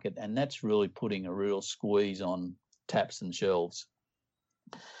wholesale market, and that's really putting a real squeeze on taps and shelves.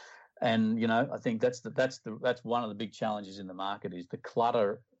 And I think that's one of the big challenges in the market is the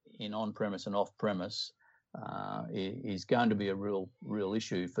clutter in on-premise and off-premise is going to be a real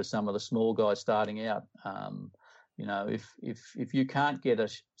issue for some of the small guys starting out. If you can't get a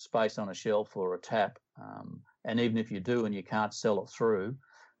space on a shelf or a tap, and even if you do and you can't sell it through,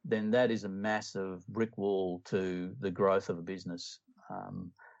 then that is a massive brick wall to the growth of a business.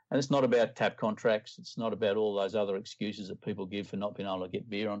 And it's not about tap contracts. It's not about all those other excuses that people give for not being able to get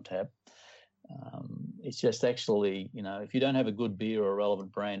beer on tap. It's just actually, if you don't have a good beer or a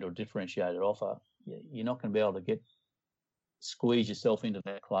relevant brand or differentiated offer, you're not going to be able to squeeze yourself into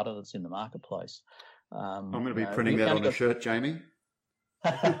that clutter that's in the marketplace. I'm going to be printing that on the shirt, Jamie.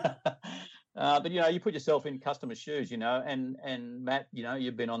 But you put yourself in customers' shoes, and Matt,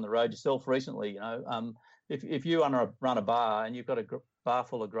 you've been on the road yourself recently. If you run a bar and you've got a bar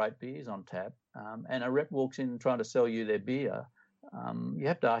full of great beers on tap, and a rep walks in trying to sell you their beer, you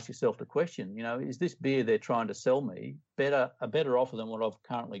have to ask yourself the question: is this beer they're trying to sell me a better offer than what I've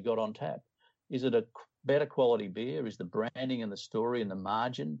currently got on tap? Is it a better quality beer? Is the branding and the story and the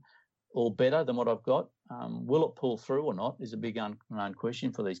margin all better than what I've got? Will it pull through or not is a big unknown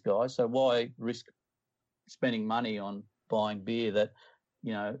question for these guys. So why risk spending money on buying beer that,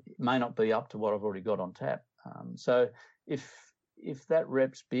 may not be up to what I've already got on tap? So if that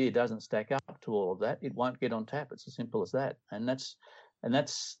rep's beer doesn't stack up to all of that, it won't get on tap. It's as simple as that. And that's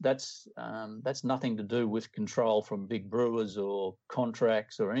nothing to do with control from big brewers or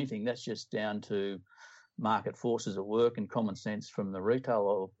contracts or anything. That's just down to market forces at work and common sense from the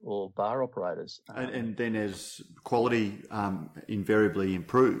retail or bar operators. And then as quality invariably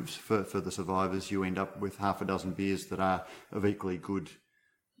improves for the survivors, you end up with half a dozen beers that are of equally good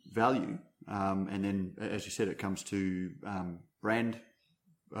value. And then, as you said, it comes to brand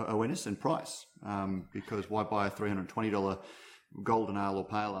awareness and price, because why buy a $320 golden ale or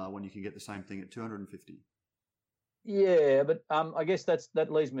pale ale when you can get the same thing at $250? Yeah, but I guess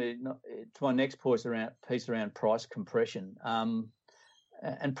that leads me to my next piece around price compression. And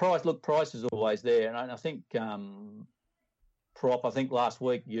price is always there, and I think Prop. I think last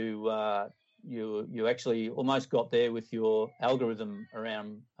week you actually almost got there with your algorithm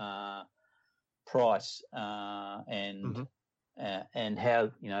around price and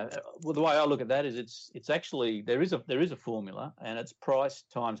how well, the way I look at that is it's actually there is a formula, and it's price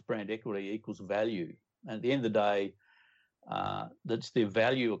times brand equity equals value. And at the end of the day, that's the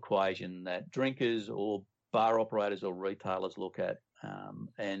value equation that drinkers or bar operators or retailers look at.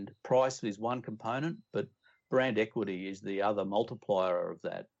 And price is one component, but brand equity is the other multiplier of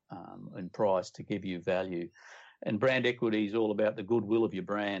that in price to give you value. And brand equity is all about the goodwill of your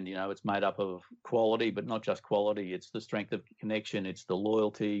brand. It's made up of quality, but not just quality. It's the strength of connection. It's the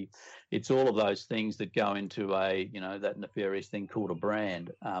loyalty. It's all of those things that go into that nefarious thing called a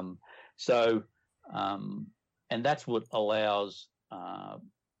brand. And that's what allows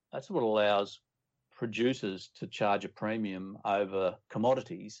producers to charge a premium over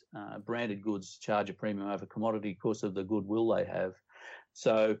commodities. Branded goods charge a premium over commodity because of the goodwill they have.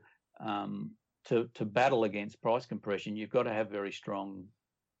 So to battle against price compression, you've got to have very strong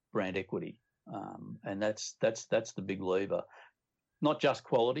brand equity, and that's the big lever. Not just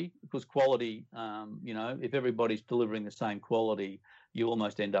quality, because quality, if everybody's delivering the same quality, you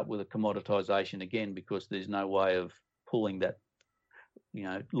almost end up with a commoditization again, because there's no way of pulling that,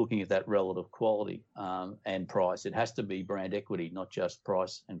 looking at that relative quality and price. It has to be brand equity, not just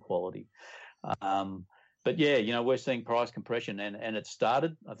price and quality. But yeah, we're seeing price compression, and it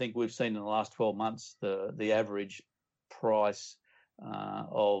started. I think we've seen in the last 12 months the average price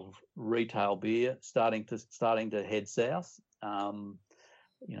of retail beer starting to head south. And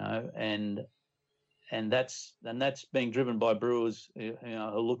that's being driven by brewers who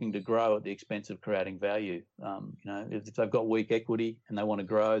are looking to grow at the expense of creating value. If they've got weak equity and they want to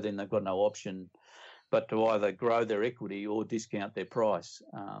grow, then they've got no option but to either grow their equity or discount their price.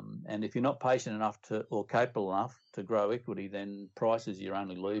 And if you're not patient enough or capable enough to grow equity, then price is your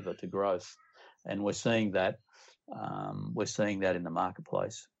only lever to growth. And we're seeing that. In the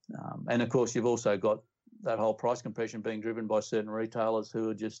marketplace. And of course, you've also got that whole price compression being driven by certain retailers who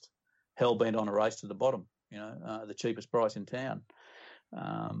are just hell-bent on a race to the bottom, the cheapest price in town.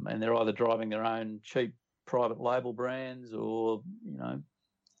 And they're either driving their own cheap private label brands, or,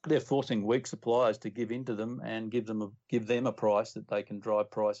 they're forcing weak suppliers to give into them and give them a price that they can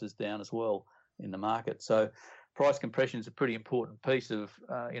drive prices down as well in the market. So price compression is a pretty important piece of,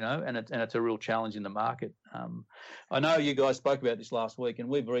 and it's a real challenge in the market. I know you guys spoke about this last week, and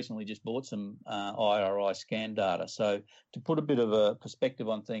we've recently just bought some IRI scan data. So to put a bit of a perspective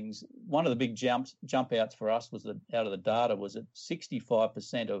on things, one of the big jump outs for us was that out of the data was that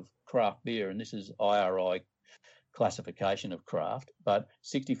 65% of craft beer, and this is IRI classification of craft, but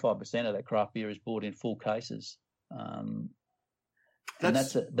 65% of that craft beer is bought in full cases. I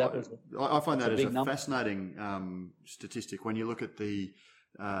find that as a fascinating statistic. When you look at the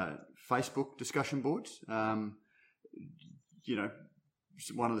Facebook discussion boards, one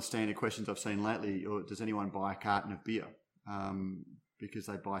of the standard questions I've seen lately, or does anyone buy a carton of beer? Because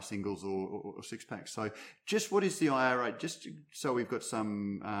they buy singles or six packs. So just what is the IRA, just so we've got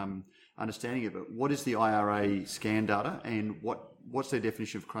some understanding of it, what is the IRA scan data, and what's their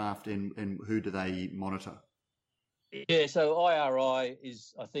definition of craft, and who do they monitor? Yeah, so IRI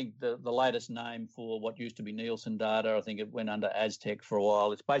is, I think, the latest name for what used to be Nielsen data. I think it went under Aztec for a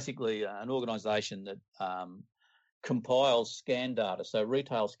while. It's basically an organisation that compiles scan data, so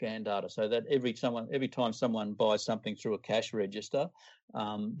retail scan data, so that every time someone buys something through a cash register,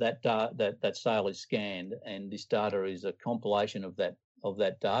 that sale is scanned, and this data is a compilation of that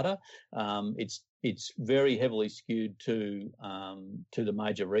data. It's very heavily skewed to the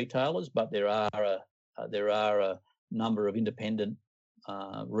major retailers, but there are a number of independent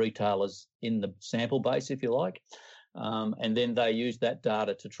retailers in the sample base, if you like, and then they use that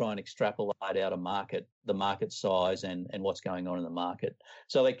data to try and extrapolate out the market size and what's going on in the market.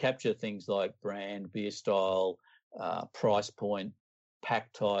 So they capture things like brand, beer style, price point,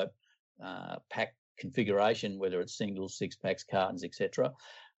 pack type, pack configuration, whether it's singles, six packs, cartons, etc.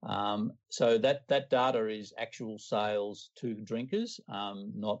 So that data is actual sales to drinkers,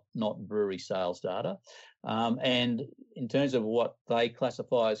 not brewery sales data. And in terms of what they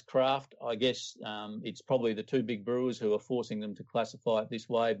classify as craft, I guess it's probably the two big brewers who are forcing them to classify it this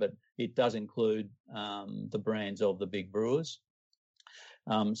way, but it does include the brands of the big brewers.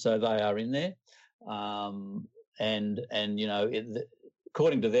 So they are in there.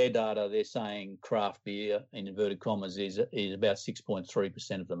 According to their data, they're saying craft beer, in inverted commas, is about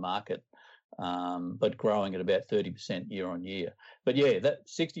 6.3% of the market, but growing at about 30% year on year. But yeah, that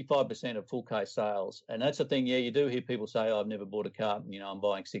 65% of full case sales, and that's the thing. Yeah, you do hear people say, "Oh, I've never bought a carton. I'm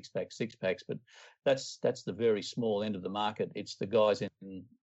buying six packs," but that's the very small end of the market. It's the guys in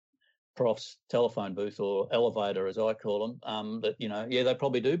Prof's telephone booth, or elevator, as I call them, that they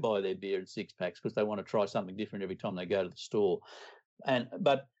probably do buy their beer in six packs because they want to try something different every time they go to the store.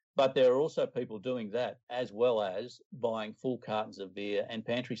 But there are also people doing that, as well as buying full cartons of beer and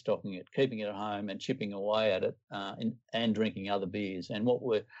pantry stocking it, keeping it at home and chipping away at it, and drinking other beers. And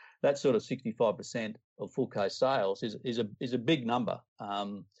that sort of 65% of full case sales is a big number.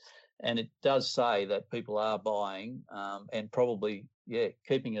 And it does say that people are buying and probably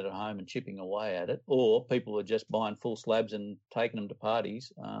keeping it at home and chipping away at it, or people are just buying full slabs and taking them to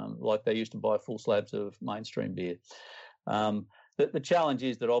parties like they used to buy full slabs of mainstream beer. The challenge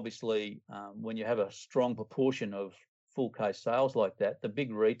is that obviously when you have a strong proportion of full case sales like that, the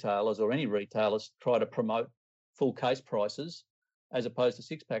big retailers or any retailers try to promote full case prices as opposed to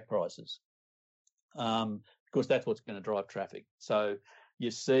six pack prices, because that's what's going to drive traffic. So you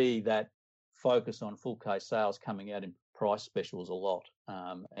see that focus on full case sales coming out in price specials a lot,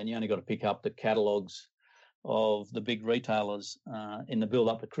 and you only got to pick up the catalogues of the big retailers in the build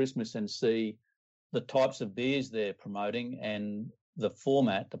up to Christmas and see the types of beers they're promoting and the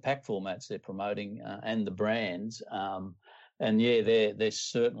pack formats they're promoting, and the brands. There's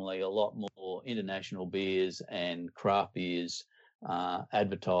certainly a lot more international beers and craft beers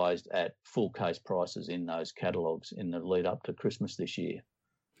advertised at full case prices in those catalogues in the lead up to Christmas this year.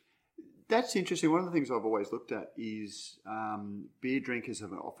 That's interesting. One of the things I've always looked at is beer drinkers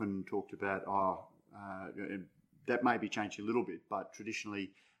have often talked about, that may be changing a little bit, but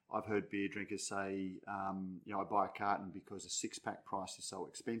traditionally I've heard beer drinkers say, I buy a carton because a six-pack price is so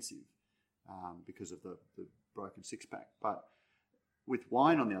expensive because of the broken six-pack. But with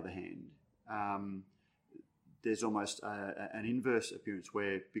wine, on the other hand, there's almost an inverse appearance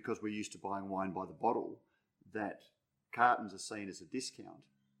where, because we're used to buying wine by the bottle, that cartons are seen as a discount.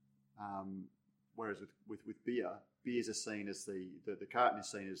 Whereas with beers are seen as the carton is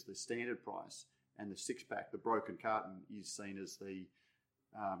seen as the standard price, and the six-pack, the broken carton, is seen as the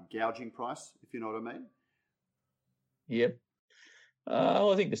gouging price, if you know what I mean. Yep.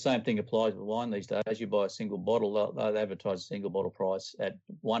 I think the same thing applies with wine these days. You buy a single bottle, they advertise a single bottle price at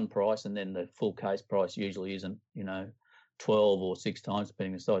one price, and then the full case price usually isn't, 12 or 6 times,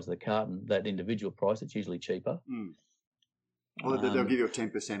 depending on the size of the carton, that individual price. It's usually cheaper. Well, they'll give you a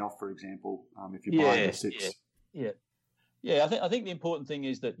 10% off, for example, if you buy the six. Yeah. Yeah, I think the important thing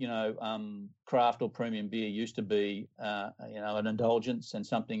is that craft or premium beer used to be an indulgence and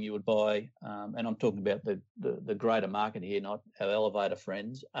something you would buy, and I'm talking about the greater market here, not our elevator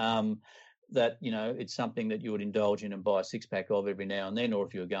friends. That it's something that you would indulge in and buy a 6-pack of every now and then, or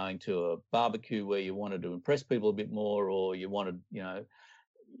if you were going to a barbecue where you wanted to impress people a bit more, or you wanted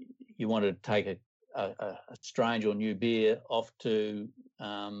to take a strange or new beer off to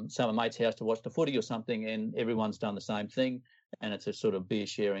some mate's house to watch the footy or something, and everyone's done the same thing, and it's a sort of beer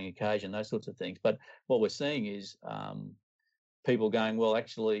sharing occasion, those sorts of things. But what we're seeing is people going, well,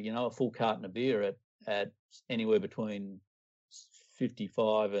 actually, a full carton of beer at anywhere between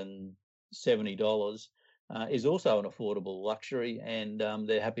 $55 and $70 is also an affordable luxury, and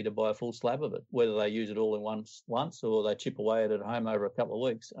they're happy to buy a full slab of it, whether they use it all in once or they chip away at it at home over a couple of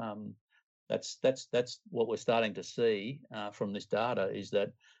weeks. That's what we're starting to see from this data, is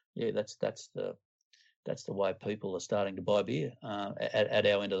that that's the way people are starting to buy beer at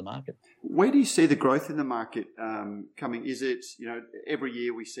our end of the market. Where do you see the growth in the market coming? Is it every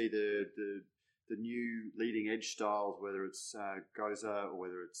year we see the new leading edge styles, whether it's Goza or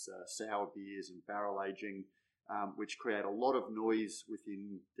whether it's sour beers and barrel aging, which create a lot of noise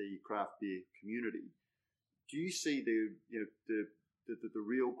within the craft beer community. Do you see the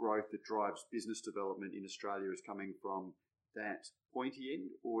real growth that drives business development in Australia is coming from that pointy end,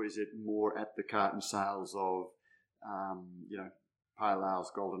 or is it more at the carton sales of, pale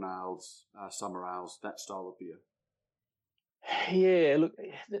ales, golden ales, summer ales, that style of beer? Yeah, look,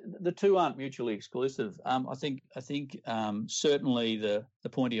 the two aren't mutually exclusive. I think certainly the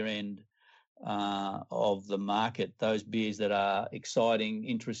pointier end of the market, those beers that are exciting,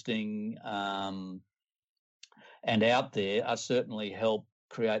 interesting, and out there, are certainly help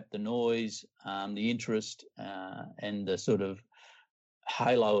create the noise, the interest, and the sort of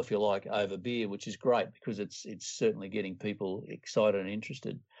halo, if you like, over beer, which is great because it's certainly getting people excited and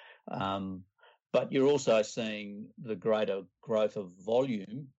interested. But you're also seeing the greater growth of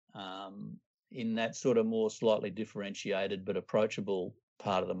volume in that sort of more slightly differentiated but approachable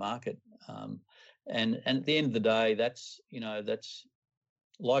part of the market. And at the end of the day, that's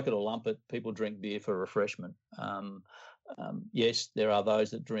like it or lump it, people drink beer for refreshment. Yes, there are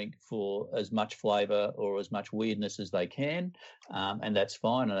those that drink for as much flavour or as much weirdness as they can, and that's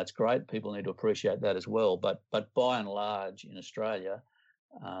fine and that's great. People need to appreciate that as well. But by and large in Australia,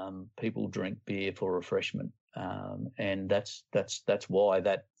 people drink beer for refreshment, and that's why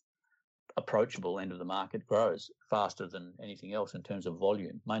that approachable end of the market grows faster than anything else in terms of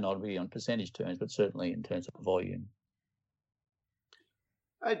volume. May not be on percentage terms, but certainly in terms of volume.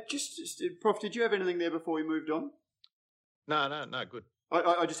 Prof, did you have anything there before we moved on? No, good.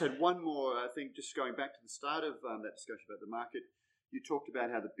 I just had one more thing, just going back to the start of that discussion about the market. You talked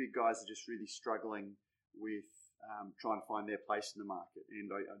about how the big guys are just really struggling with trying to find their place in the market.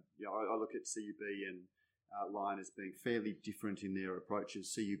 And I look at CUB and Lion as being fairly different in their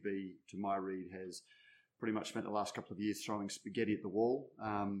approaches. CUB, to my read, has pretty much spent the last couple of years throwing spaghetti at the wall.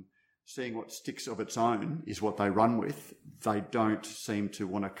 Seeing what sticks of its own is what they run with. They don't seem to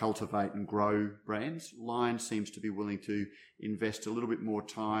want to cultivate and grow brands. Lion seems to be willing to invest a little bit more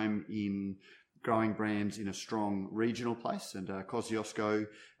time in growing brands in a strong regional place, and Kosciuszko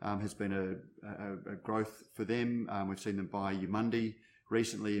has been a growth for them. We've seen them buy Umundi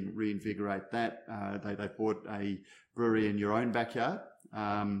recently and reinvigorate that. They bought a brewery in your own backyard,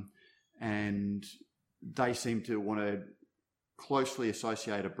 and they seem to want to closely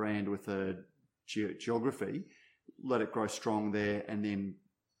associate a brand with a geography, let it grow strong there, and then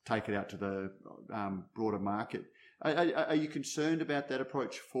take it out to the broader market. Are you concerned about that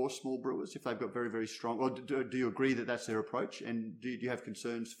approach for small brewers if they've got very, very strong, or do you agree that that's their approach? And do you have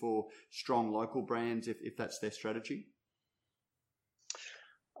concerns for strong local brands if that's their strategy?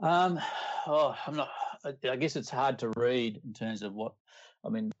 I'm not. I guess it's hard to read in terms of what. I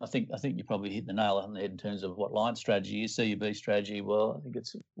mean, I think you probably hit the nail on the head in terms of what Lion strategy is. CUB strategy, well, I think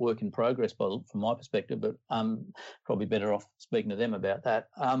it's work in progress from my perspective, but I'm probably better off speaking to them about that.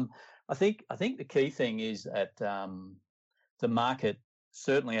 I think the key thing is that the market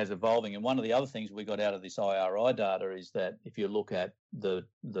certainly is evolving, and one of the other things we got out of this IRI data is that if you look at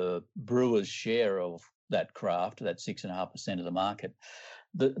the brewers' share of that craft, that 6.5% of the market,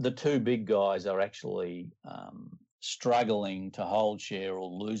 the two big guys are actually struggling to hold share or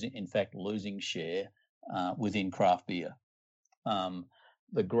losing share within craft beer.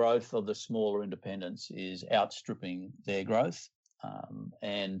 The growth of the smaller independents is outstripping their growth,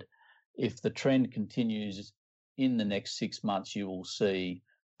 and if the trend continues in the next 6 months, you will see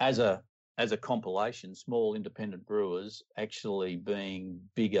as a compilation small independent brewers actually being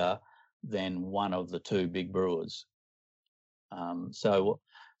bigger than one of the two big brewers. So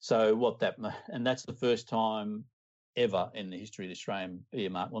what that, and that's the first time ever in the history of the Australian beer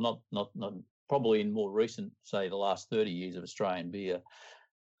market. Well, not probably in more recent, say, the last 30 years of Australian beer,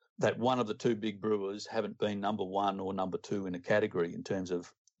 that one of the two big brewers haven't been number one or number two in a category in terms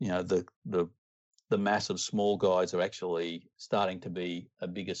of, the massive small guys are actually starting to be a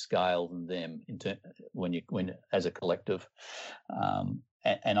bigger scale than them when as a collective,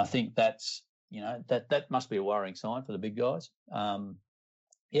 and I think that's that must be a worrying sign for the big guys.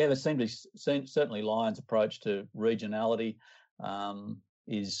 There certainly Lion's approach to regionality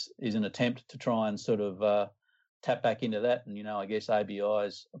is an attempt to try and sort of tap back into that, and I guess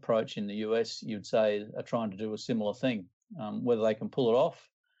ABI's approach in the US, you'd say, are trying to do a similar thing. Whether they can pull it off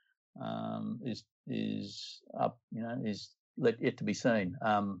is up, is yet to be seen.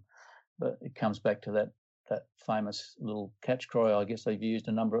 But it comes back to that famous little catch cry, I guess they've used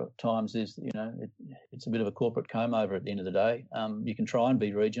a number of times, is it's a bit of a corporate comb over at the end of the day. You can try and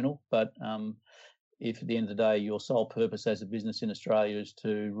be regional, but if at the end of the day your sole purpose as a business in Australia is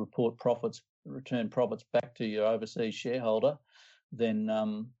to return profits back to your overseas shareholder, then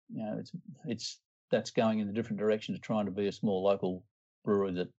that's going in a different direction to trying to be a small local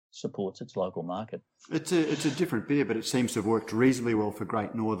brewery that supports its local market. It's a different beer, but it seems to have worked reasonably well for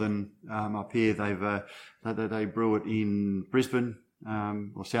Great Northern up here. They brew it in Brisbane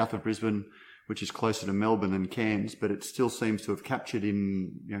or south of Brisbane, which is closer to Melbourne than Cairns, but it still seems to have captured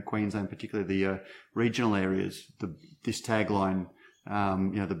in Queensland, particularly the regional areas, this tagline,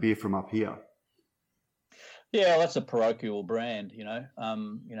 the beer from up here. Yeah, that's a parochial brand,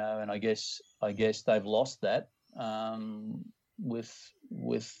 and I guess they've lost that with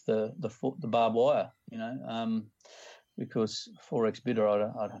the barbed wire, because Forex Bitter,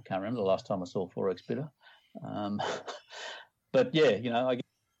 I can't remember the last time I saw Forex Bitter, but yeah, I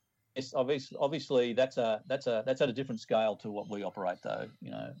guess obviously that's at a different scale to what we operate, though,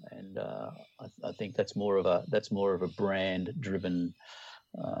 and I think that's more of a brand driven,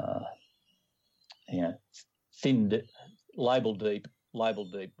 thin, label deep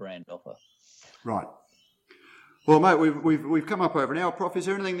brand offer. Right. Well, mate, we've come up over an hour. Prof, is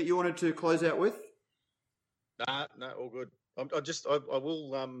there anything that you wanted to close out with? No, all good. I'll just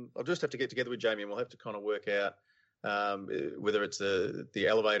have to get together with Jamie, and we'll have to kind of work out whether it's the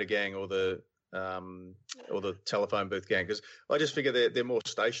elevator gang or the telephone booth gang, because I just figure they're more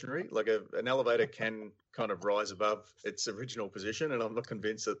stationary. Like an elevator can kind of rise above its original position, and I'm not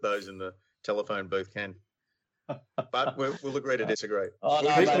convinced that those in the telephone booth can. But we'll agree to disagree.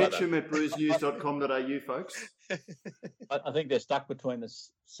 Mitchum at brewsnews.com.au, folks. I think they're stuck between the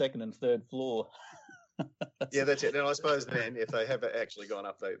second and third floor. Yeah, that's it. And I suppose then, if they have actually gone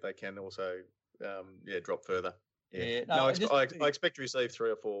up, they can also drop further. Yeah. I expect to receive 3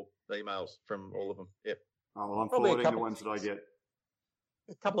 or 4 emails from all of them. Yep. Oh, well, I'm forwarding the ones that I get.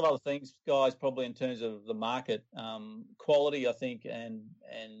 A couple of other things, guys, probably in terms of the market, quality, I think, and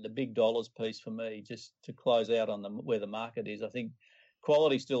the big dollars piece for me, just to close out on where the market is. I think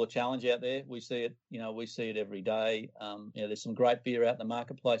quality is still a challenge out there. We see it every day. There's some great beer out in the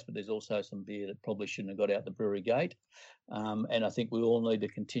marketplace, but there's also some beer that probably shouldn't have got out the brewery gate. And I think we all need to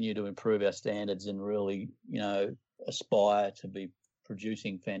continue to improve our standards and really, aspire to be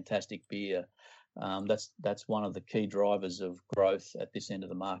producing fantastic beer. That's one of the key drivers of growth at this end of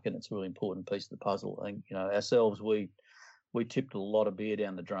the market. It's a really important piece of the puzzle. I think, ourselves, we tipped a lot of beer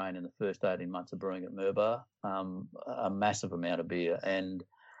down the drain in the first 18 months of brewing at Murbar, a massive amount of beer. And,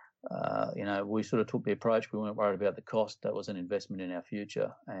 we sort of took the approach. We weren't worried about the cost. That was an investment in our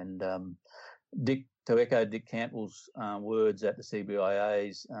future. And to echo Dick Cantwell's words at the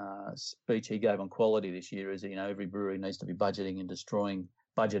CBIA's speech he gave on quality this year, is that, every brewery needs to be budgeting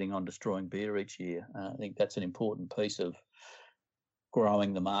on destroying beer each year. I think that's an important piece of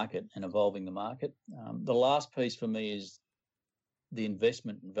growing the market and evolving the market. The last piece for me is the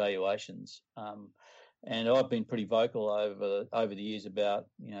investment and valuations. And I've been pretty vocal over the years about,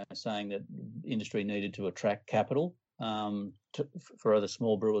 saying that the industry needed to attract capital for other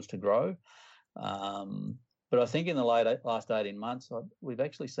small brewers to grow. But I think in the last 18 months, we've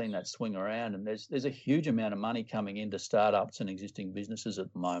actually seen that swing around, and there's a huge amount of money coming into startups and existing businesses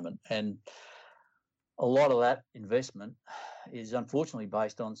at the moment. And a lot of that investment is unfortunately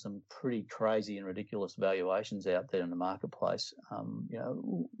based on some pretty crazy and ridiculous valuations out there in the marketplace.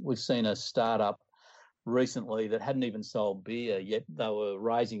 We've seen a startup recently that hadn't even sold beer, yet they were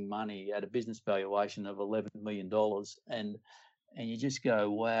raising money at a business valuation of $11 million. And you just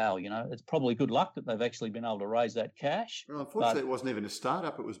go, wow, it's probably good luck that they've actually been able to raise that cash. Well, unfortunately, it wasn't even a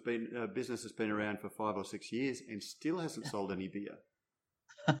startup. It was a business that's been around for 5 or 6 years and still hasn't sold any beer.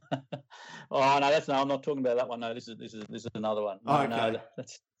 Oh no, I'm not talking about that one. No, this is another one. No, Okay. no,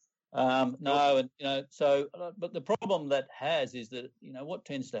 that's no, and so, but the problem that is that what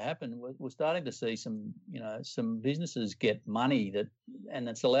tends to happen. We're starting to see some businesses get money and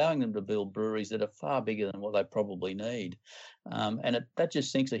it's allowing them to build breweries that are far bigger than what they probably need, and that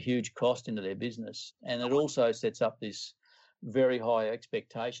just sinks a huge cost into their business, and it also sets up this very high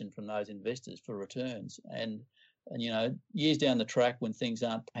expectation from those investors for returns, and years down the track when things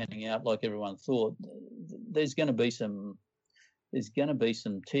aren't panning out like everyone thought, there's going to be some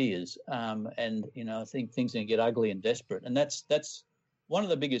tears, and I think things are going to get ugly and desperate, and that's one of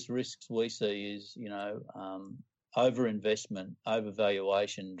the biggest risks we see is overinvestment,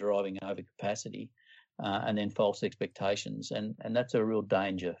 overvaluation, driving over capacity, and then false expectations, and that's a real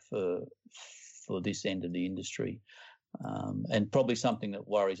danger for this end of the industry. And probably something that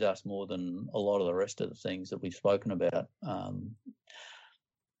worries us more than a lot of the rest of the things that we've spoken about.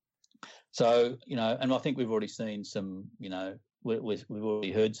 So, and I think we've already seen some, we've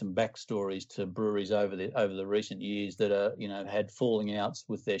already heard some backstories to breweries over the recent years that are, had falling outs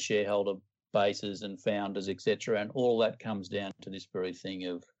with their shareholder bases and founders, etc. And all that comes down to this very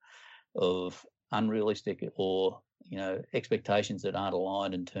thing of unrealistic or expectations that aren't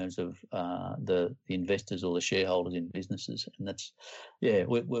aligned in terms of the investors or the shareholders in businesses, and that's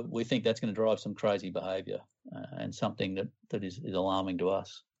we think that's going to drive some crazy behaviour and something that is alarming to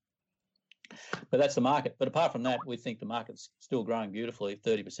us. But that's the market. But apart from that, we think the market's still growing beautifully,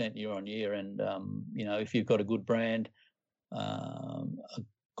 30% year on year, and if you've got a good brand, a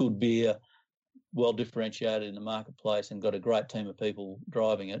good beer, well differentiated in the marketplace, and got a great team of people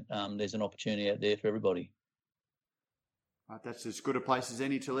driving it, there's an opportunity out there for everybody. That's as good a place as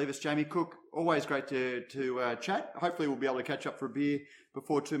any to leave us. Jamie Cook, always great to chat. Hopefully we'll be able to catch up for a beer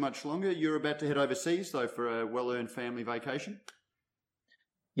before too much longer. You're about to head overseas, though, for a well-earned family vacation.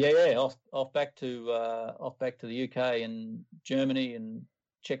 Yeah, off back to the UK and Germany and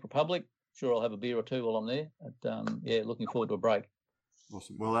Czech Republic. Sure, I'll have a beer or two while I'm there. But, looking forward to a break.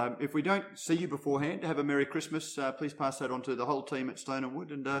 Awesome. Well, if we don't see you beforehand, have a Merry Christmas. Please pass that on to the whole team at Stone and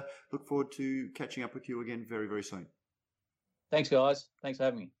Wood, and look forward to catching up with you again very, very soon. Thanks, guys. Thanks for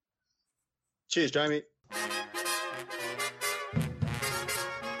having me. Cheers, Jamie.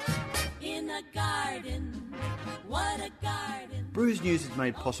 In a garden, what a garden. Brews News is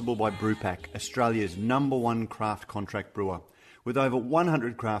made possible by Brewpack, Australia's #1 craft contract brewer. With over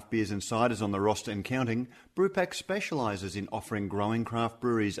 100 craft beers and ciders on the roster and counting, Brewpack specialises in offering growing craft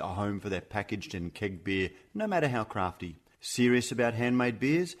breweries a home for their packaged and kegged beer, no matter how crafty. Serious about handmade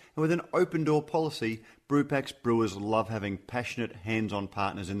beers, and with an open-door policy, Brewpack's brewers love having passionate, hands-on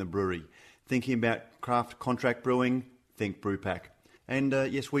partners in the brewery. Thinking about craft contract brewing? Think Brewpack. And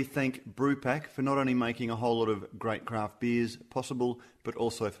yes, we thank Brewpack for not only making a whole lot of great craft beers possible, but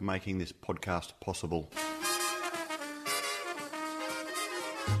also for making this podcast possible.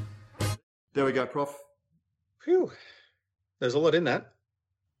 There we go, Prof. Phew. There's a lot in that.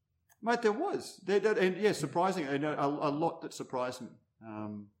 Mate, there was. And yeah, surprising. And a lot that surprised me.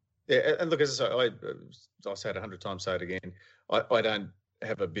 Yeah, and look, as I say, I'll say it 100 times, say it again. I don't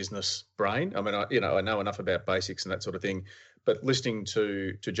have a business brain. I mean, I know enough about basics and that sort of thing, but listening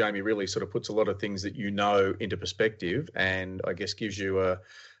to Jamie really sort of puts a lot of things that into perspective, and I guess gives you a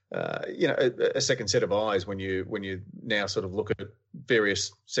second set of eyes when you now sort of look at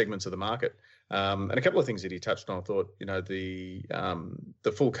various segments of the market. And a couple of things that he touched on, I thought,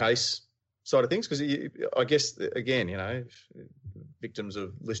 the full case side of things, because I guess, again, victims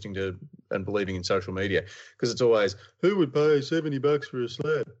of listening to and believing in social media, because it's always, who would pay $70 for a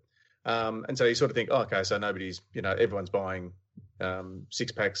slab? And so you sort of think, okay, so nobody's, everyone's buying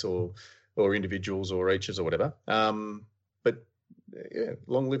 6-packs or individuals or eaches or whatever. But yeah,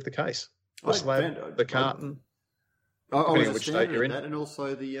 long live the case. The slab, the carton. I was which state you're in. That, and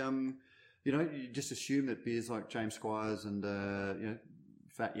also the, you just assume that beers like James Squires and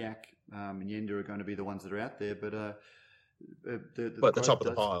Fat Yak and Yenda are going to be the ones that are out there, but at the top of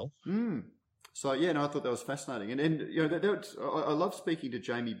the pile. So yeah, no, I thought that was fascinating, and I love speaking to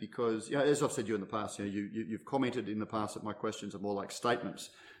Jamie because as I've said to you in the past, you've commented in the past that my questions are more like statements,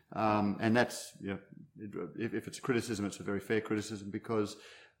 and that's if it's a criticism, it's a very fair criticism, because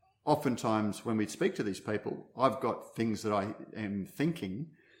oftentimes when we speak to these people, I've got things that I am thinking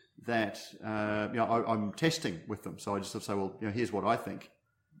that I'm testing with them. So I just say, well, here's what I think.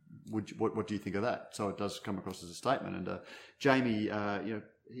 What do you think of that? So it does come across as a statement. And Jamie,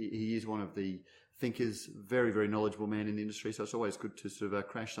 he is one of the thinkers, very, very knowledgeable man in the industry. So it's always good to sort of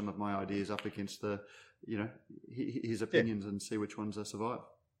crash some of my ideas up against his opinions and see which ones survive.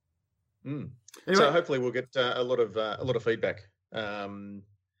 Anyway. So hopefully we'll get a lot of feedback.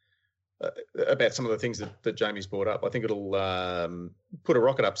 about some of the things that Jamie's brought up. I think it'll put a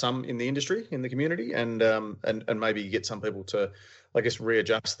rocket up some in the industry, in the community, and maybe get some people to, I guess,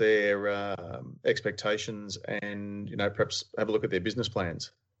 readjust their expectations and, you know, perhaps have a look at their business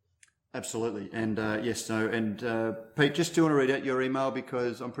plans. Absolutely. And yes, no. And Pete, just do you want to read out your email,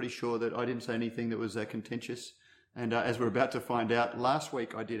 because I'm pretty sure that I didn't say anything that was contentious. And as we're about to find out, last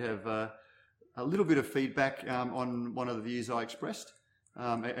week I did have a little bit of feedback on one of the views I expressed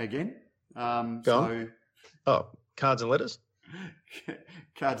again. Oh, cards and letters?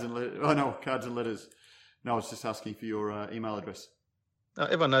 Cards and letters. Oh, no, cards and letters. No, I was just asking for your email address.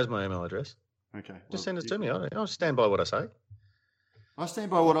 Everyone knows my email address. Okay. Just send it to me. I'll stand by what I say. I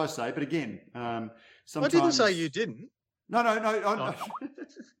stand by what I say, but again, sometimes... I didn't say you didn't. No.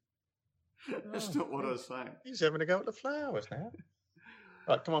 That's not what I was saying. He's having to go at the flowers now.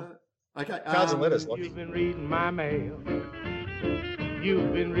 All right, come on. Okay. Cards and letters. You've been reading my mail.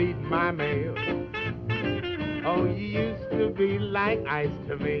 You've been reading my mail. Oh, you used to be like ice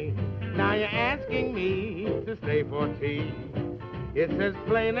to me. Now you're asking me to stay for tea. It's as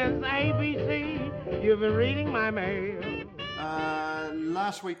plain as ABC. You've been reading my mail.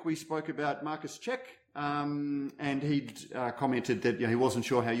 Last week we spoke about Marcus Check, and he'd commented that he wasn't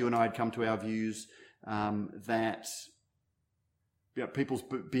sure how you and I had come to our views, that people's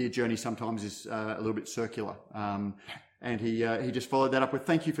beer journey sometimes is a little bit circular. And he just followed that up with,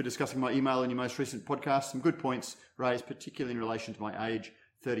 thank you for discussing my email in your most recent podcast. Some good points raised, particularly in relation to my age,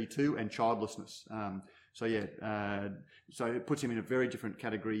 32, and childlessness. So it puts him in a very different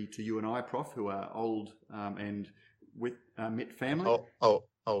category to you and I, Prof, who are old and with Mitt family.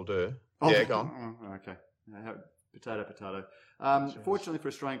 Older. Oh, yeah, go on. Oh, okay. Potato. Fortunately for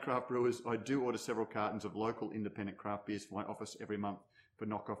Australian craft brewers, I do order several cartons of local independent craft beers for my office every month for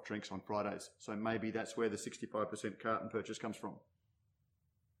knockoff drinks on Fridays. So maybe that's where the 65% carton purchase comes from.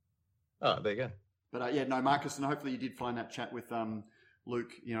 Oh, there you go. But Marcus, and hopefully you did find that chat with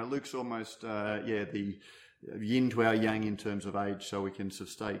Luke. You know, Luke's almost the yin to our yang in terms of age, so we can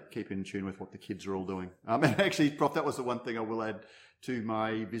sort of keep in tune with what the kids are all doing. And actually, Prof, that was the one thing I will add to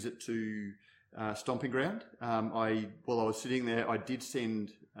my visit to Stomping Ground. While I was sitting there, I did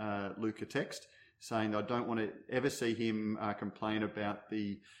send Luke a text saying that I don't want to ever see him complain about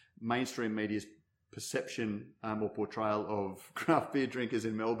the mainstream media's perception or portrayal of craft beer drinkers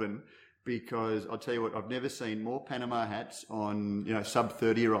in Melbourne, because I'll tell you what, I've never seen more Panama hats on sub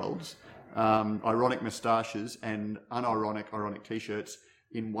 30-year-olds, ironic moustaches, and ironic T-shirts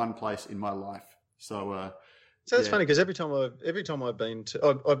in one place in my life. So that's funny, because every time I've been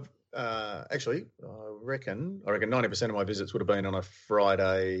to, actually, I reckon 90% of my visits would have been on a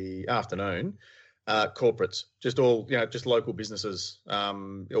Friday afternoon. Corporates, just local businesses,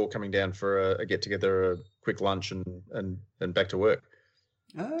 all coming down for a get together, a quick lunch, and back to work.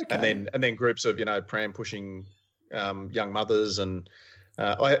 Okay. And then groups of pram pushing young mothers, and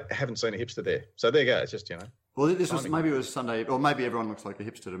I haven't seen a hipster there. So there you go. It's just Well, maybe it was Sunday, or maybe everyone looks like a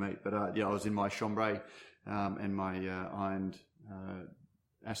hipster to me. But I was in my chambray and my ironed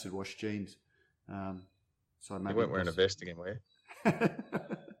acid wash jeans. So maybe you weren't wearing a vest again, were you?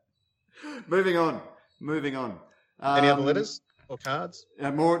 Moving on. Any other letters or cards?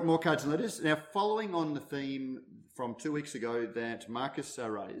 More cards and letters. Now, following on the theme from 2 weeks ago that Marcus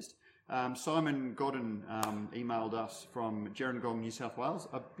raised, Simon Godden emailed us from Gerringong, New South Wales,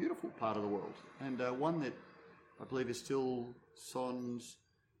 a beautiful part of the world, and one that I believe is still Son's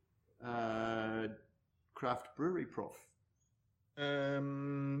craft brewery, Prof.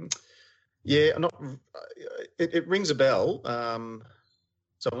 Yeah, it rings a bell.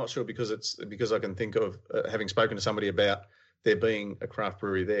 So I'm not sure, because I can think of having spoken to somebody about there being a craft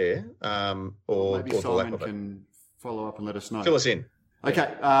brewery there, or maybe Simon can follow up and let us know. Fill us in.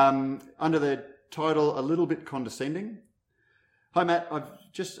 Okay, under the title, A Little Bit Condescending. Hi, Matt.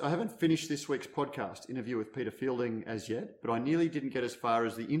 I haven't finished this week's podcast interview with Peter Fielding as yet, but I nearly didn't get as far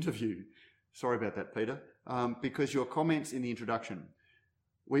as the interview. Sorry about that, Peter, because your comments in the introduction.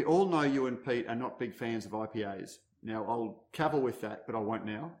 We all know you and Pete are not big fans of IPAs. Now, I'll cavil with that, but I won't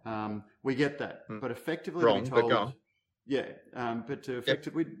now. We get that. But effectively, wrong, told, but go on. Yeah, but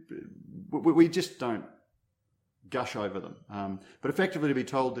effectively, we just don't gush over them. But effectively, to be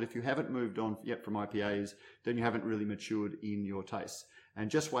told that if you haven't moved on yet from IPAs, then you haven't really matured in your tastes. And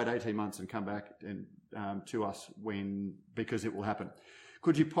just wait 18 months and come back to us because it will happen.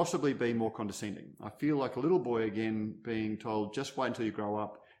 Could you possibly be more condescending? I feel like a little boy again being told, just wait until you grow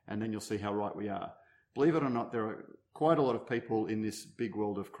up and then you'll see how right we are. Believe it or not, there are quite a lot of people in this big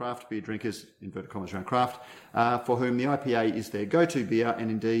world of craft beer drinkers, inverted commas around craft, for whom the IPA is their go-to beer,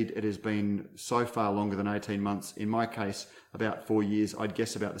 and indeed it has been so far longer than 18 months. In my case, about 4 years. I'd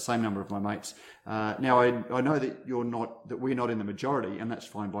guess about the same number of my mates. Now, I know that we're not in the majority, and that's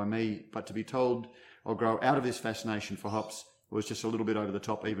fine by me, but to be told I'll grow out of this fascination for hops was just a little bit over the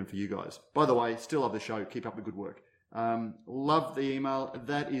top even for you guys. By the way, still love the show. Keep up the good work. Love the email.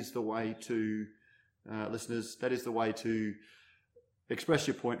 That is the way to... listeners, that is the way to express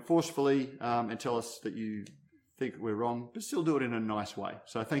your point forcefully and tell us that you think we're wrong, but still do it in a nice way.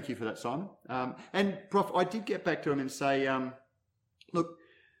 So thank you for that, Simon. And Prof, I did get back to him and say, look,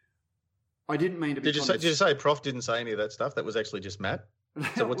 I didn't mean to be... Did you say Prof didn't say any of that stuff? That was actually just Matt?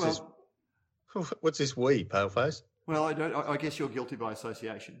 So what's this we, Paleface? Well, I guess you're guilty by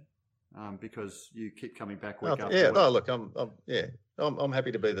association because you keep coming back week after week. Yeah, look, I'm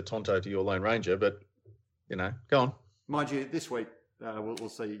happy to be the Tonto to your Lone Ranger, but, go on. Mind you, this week, we'll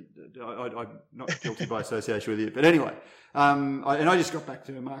see. I'm not guilty by association with you. But anyway, I just got back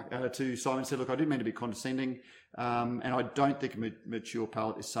to Simon and said, look, I didn't mean to be condescending, and I don't think a mature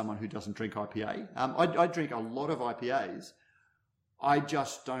palate is someone who doesn't drink IPA. I drink a lot of IPAs. I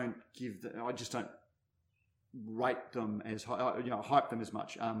just don't rate them as high, hype them as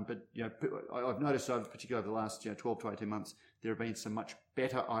much. But I've noticed particularly over the last 12 to 18 months, there have been some much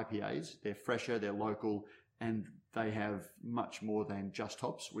better IPAs. They're fresher, they're local, and they have much more than just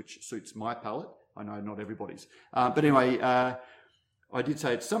hops, which suits my palate. I know not everybody's. But anyway, I did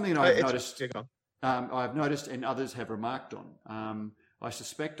say it's something that I've noticed. I've noticed, and others have remarked on. I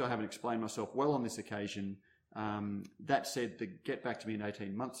suspect I haven't explained myself well on this occasion. That said, the get back to me in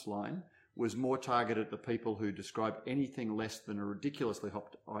 18 months line was more targeted at the people who describe anything less than a ridiculously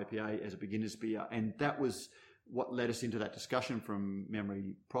hopped IPA as a beginner's beer. And that was what led us into that discussion from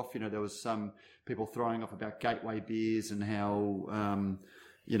memory, Prof. There was some people throwing off about gateway beers and how,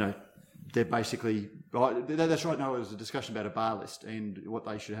 they're basically... That's right, no, it was a discussion about a bar list and what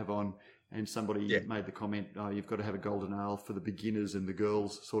they should have on. And somebody made the comment, you've got to have a golden ale for the beginners and the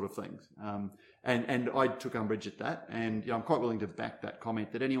girls sort of things. And I took umbrage at that. And I'm quite willing to back that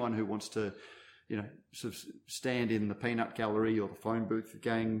comment that anyone who wants to, sort of stand in the peanut gallery or the phone booth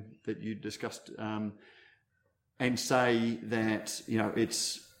gang that you discussed and say that,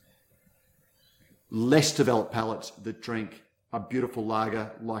 it's less developed palates that drink a beautiful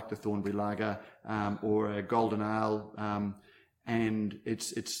lager like the Thornbury Lager or a golden ale and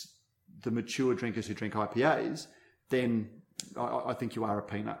it's the mature drinkers who drink IPAs, then I think you are a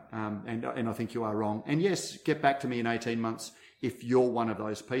peanut, and I think you are wrong. And yes, get back to me in 18 months if you're one of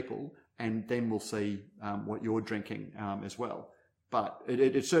those people, and then we'll see what you're drinking as well. But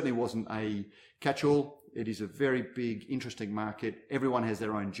it certainly wasn't a catch-all. It is a very big, interesting market. Everyone has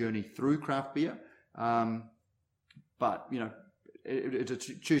their own journey through craft beer, but it's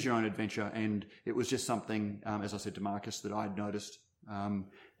a choose your own adventure. And it was just something, as I said to Marcus, that I'd noticed.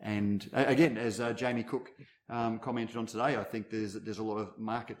 And again, as Jamie Cook commented on today, I think there's a lot of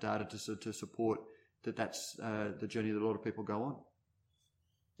market data to support that's the journey that a lot of people go on.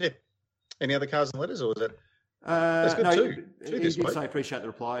 Yeah. Any other cards and letters, or is that? That's good too. I appreciate the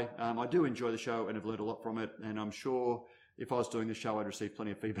reply. I do enjoy the show and have learned a lot from it. And I'm sure if I was doing the show, I'd receive plenty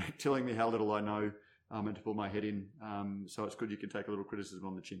of feedback telling me how little I know and to pull my head in. So it's good you can take a little criticism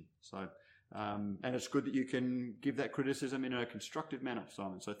on the chin. So. And it's good that you can give that criticism in a constructive manner,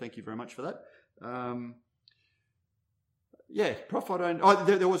 Simon. So thank you very much for that. Prof,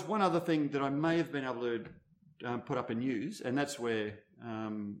 there was one other thing that I may have been able to put up in news, and that's where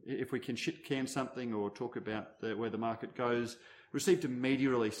if we can shit can something or talk about where the market goes, received a media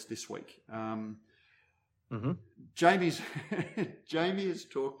release this week. Jamie has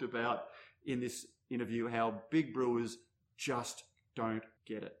talked about in this interview how big brewers just don't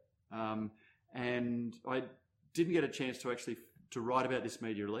get it. And I didn't get a chance to write about this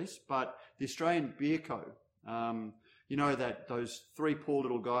media release, but the Australian Beer Co. That those three poor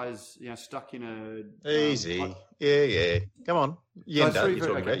little guys, stuck in a easy, Come on, Yenda. You're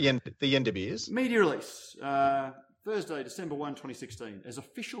talking about the Yenda beers. Media release Thursday, December 1, 2016. As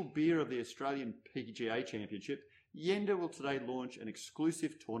official beer of the Australian PGA Championship, Yenda will today launch an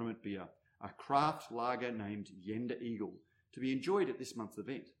exclusive tournament beer, a craft lager named Yenda Eagle, to be enjoyed at this month's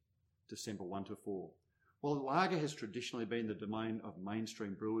event. December 1 to 4. While lager has traditionally been the domain of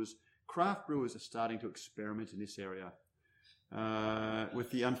mainstream brewers, craft brewers are starting to experiment in this area.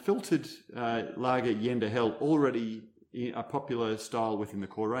 With the unfiltered lager Yenda Hell already a popular style within the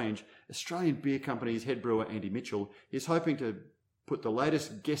core range, Australian Beer Company's head brewer Andy Mitchell is hoping to put the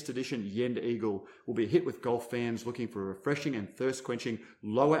latest guest edition Yenda Eagle will be a hit with golf fans looking for a refreshing and thirst-quenching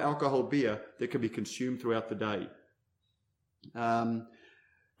lower alcohol beer that can be consumed throughout the day.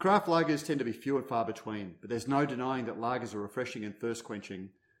 Craft lagers tend to be few and far between, but there's no denying that lagers are refreshing and thirst-quenching.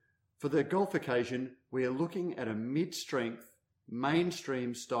 For the golf occasion, we are looking at a mid-strength,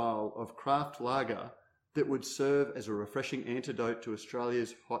 mainstream style of craft lager that would serve as a refreshing antidote to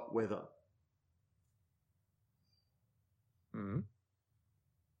Australia's hot weather. Mm-hmm.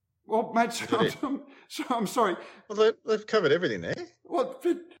 Well, mate, I'm sorry. Well, they've covered everything there. What?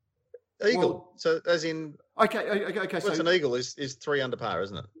 Eagle. Well, so as in, okay. what's So an eagle is 3 under par,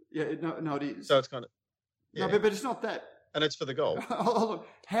 isn't it? yeah, no, it is. So it's kind of No, but it's not that. and it's for the golf. Hold on.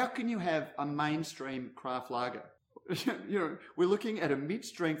 How can you have a mainstream craft lager? We're looking at a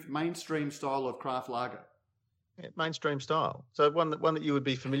mid-strength, mainstream style of craft lager. Yeah, mainstream style. So one that you would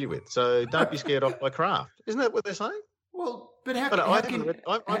be familiar with. So don't be scared off by craft. Isn't that what they're saying? Well, but how, But how I can... haven't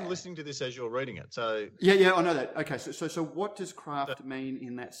read, I'm listening to this as you're reading it. So Yeah, I know that. Okay, so what does craft mean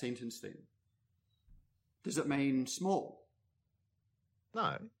in that sentence then? Does it mean small?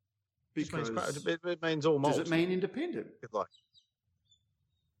 no, Because it means all malts. does it mean independent? Like,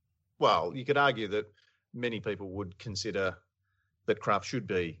 well, you could argue that many people would consider that craft should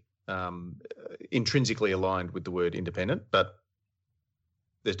be intrinsically aligned with the word independent, but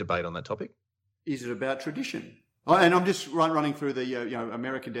there's debate on that topic. Is it about tradition? Oh, and I'm just running through the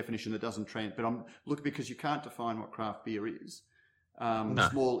American definition that doesn't but I'm looking because you can't define what craft beer is. No.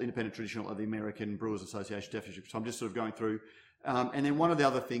 Small, independent, traditional of the American Brewers Association definition. So I'm just sort of going through, and then one of the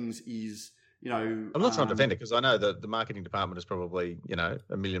other things is I'm not trying to defend it because I know that the marketing department is probably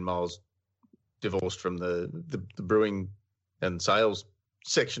a million miles divorced from the brewing and sales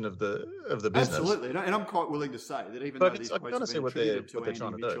section of the business. Absolutely, and I'm quite willing to say that even But though these I quotes kinda have see been what they're attributed to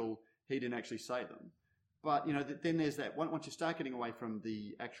trying Andy to do. Mitchell, he didn't actually say them. But then there's that once you start getting away from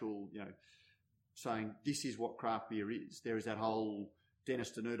the actual saying this is what craft beer is, there is that whole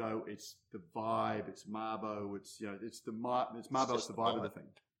Dennis Denuto. It's the vibe. It's Marbo. It's it's Marbo. It's the vibe of the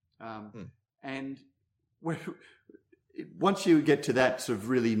thing. And once you get to that sort of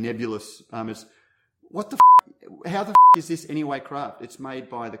really nebulous, it's what the how the is this anyway craft? It's made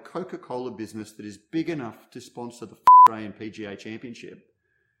by the Coca-Cola business that is big enough to sponsor the Australian PGA Championship.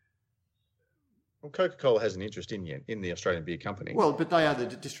 Well, Coca-Cola has an interest in the Australian Beer Company. Well, but they are the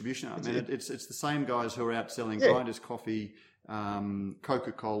distribution arm. It's the same guys who are out selling Grinders Coffee,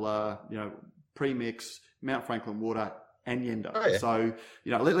 Coca-Cola, Premix, Mount Franklin Water, and Yendo. Oh, yeah. So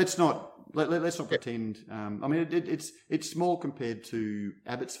let's not pretend. I mean, it's small compared to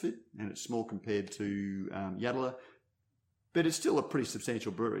Abbotsford, and it's small compared to Yadala, but it's still a pretty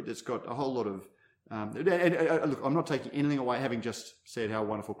substantial brewery that's got a whole lot of. Look, I'm not taking anything away, having just said how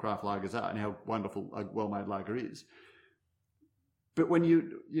wonderful craft lagers are and how wonderful a well-made lager is. But when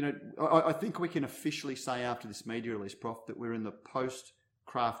I think we can officially say after this media release, Prof, that we're in the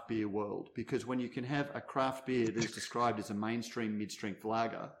post-craft beer world, because when you can have a craft beer that is described as a mainstream mid-strength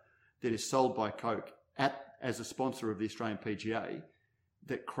lager that is sold by Coke as a sponsor of the Australian PGA,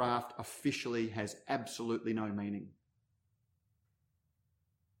 that craft officially has absolutely no meaning.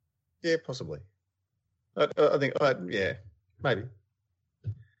 Yeah, possibly. I think, maybe.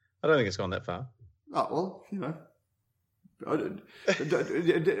 I don't think it's gone that far. Oh, well, I think there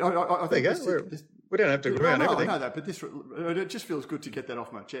you go. We don't have to agree on everything. I know that, but it just feels good to get that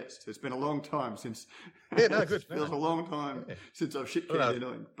off my chest. It's been a long time since. Yeah, no, good. It feels a long time since I've shit canned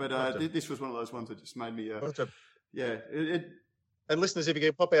anything. But this was one of those ones that just made me. And listeners, if you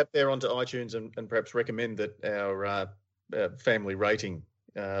can pop out there onto iTunes and perhaps recommend that our family rating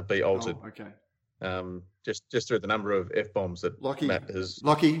be altered. Oh, okay. Just through the number of F-bombs that Matt has.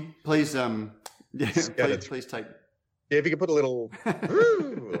 Lockie, please, please take. Yeah, if you could put a little.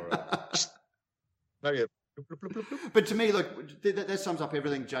 Maybe. But to me, look, that sums up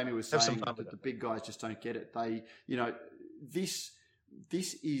everything Jamie was saying. That the big guys just don't get it. They, this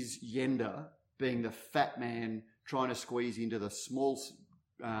is Yenda being the fat man trying to squeeze into the small,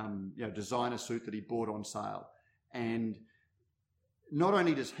 designer suit that he bought on sale, and not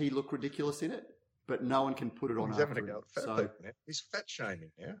only does he look ridiculous in it, but no one can put it on after him. He's fat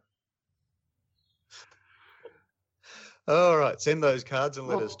shaming, yeah. All right, send those cards and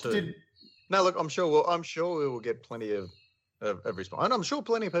let us too. No, look, I'm sure we will get plenty of response, and I'm sure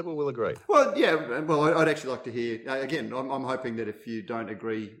plenty of people will agree. Well, yeah. Well, I'd actually like to hear. Again, I'm hoping that if you don't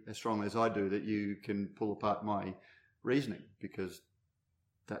agree as strongly as I do, that you can pull apart my reasoning, because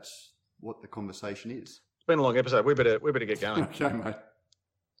that's what the conversation is. It's been a long episode. We better get going. Okay, mate.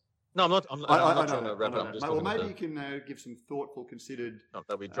 No, I'm not trying to wrap it up. Well, maybe you can give some thoughtful, considered.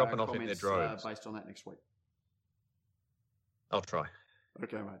 They'll be dropping off in their droves based on that next week. I'll try.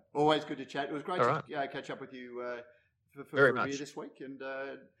 Okay, mate. Always good to chat. It was great to catch up with you for Very review much this week, and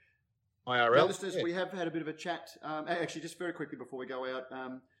IRL. Now, listeners, we have had a bit of a chat. Actually, just very quickly before we go out,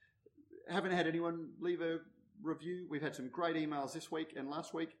 haven't had anyone leave a review. We've had some great emails this week and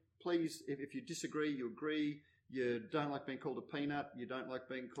last week. Please, if you disagree, you agree, you don't like being called a peanut, you don't like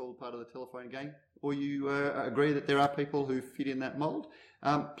being called part of the telephone game, or you agree that there are people who fit in that mould,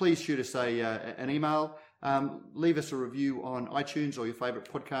 please shoot us an email. Leave us a review on iTunes or your favourite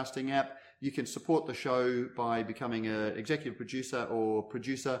podcasting app. You can support the show by becoming an executive producer or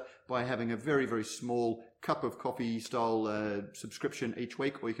producer by having a very, very small cup of coffee style subscription each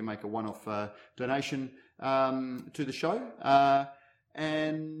week, or you can make a one-off donation to the show.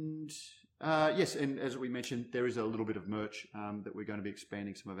 Yes, and as we mentioned, there is a little bit of merch that we're going to be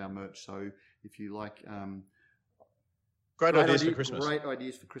expanding some of our merch. So if you like... Great ideas for Christmas. Great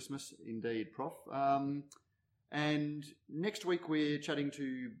ideas for Christmas, indeed, Prof. And next week we're chatting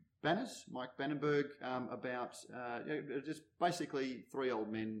to Banners, Mike Bannenberg, about just basically three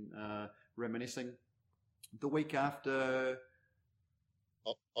old men reminiscing. The week after...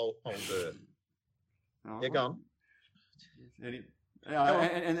 Older. Yeah, go on.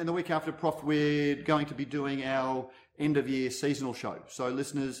 And the week after, Prof, we're going to be doing our end-of-year seasonal show. So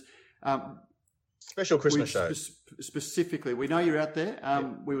listeners... Special Christmas show. Specifically, we know you're out there.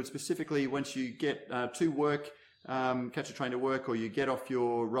 We would specifically, once you get to work, catch a train to work, or you get off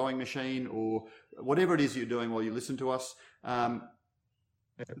your rowing machine, or whatever it is you're doing while you listen to us,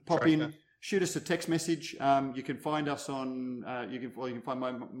 pop in, shoot us a text message. You can find us on. You can find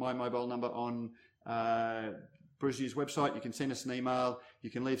my mobile number on Brews News website. You can send us an email. You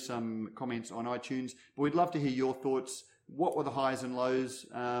can leave some comments on iTunes. But we'd love to hear your thoughts. What were the highs and lows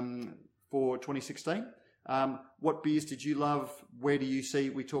for 2016? What beers did you love? Where do you see?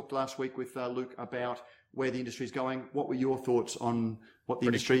 We talked last week with Luke about where the industry is going. What were your thoughts on what the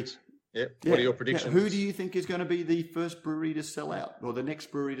industry? Yeah. What are your predictions? Who do you think is going to be the first brewery to sell out, or the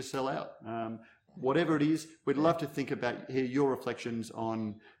next brewery to sell out? Whatever it is, we'd love to hear your reflections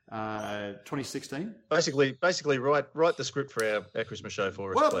on 2016. Basically, write the script for our Christmas show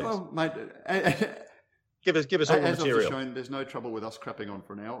for us, please. Well, mate, give us all the material. As I've shown, there's no trouble with us crapping on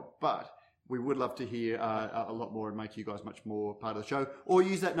for an hour, but we would love to hear a lot more and make you guys much more part of the show. Or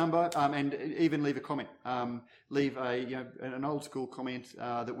use that number and even leave a comment. Leave an old school comment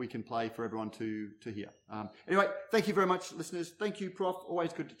that we can play for everyone to hear. Anyway, thank you very much, listeners. Thank you, Prof.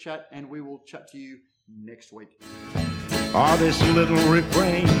 Always good to chat, and we will chat to you next week. This little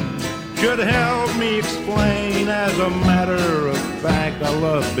refrain should help me explain. As a matter of fact, I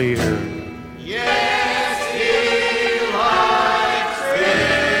love beer. Yes, he likes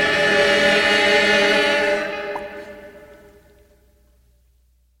beer.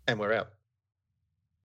 And we're out.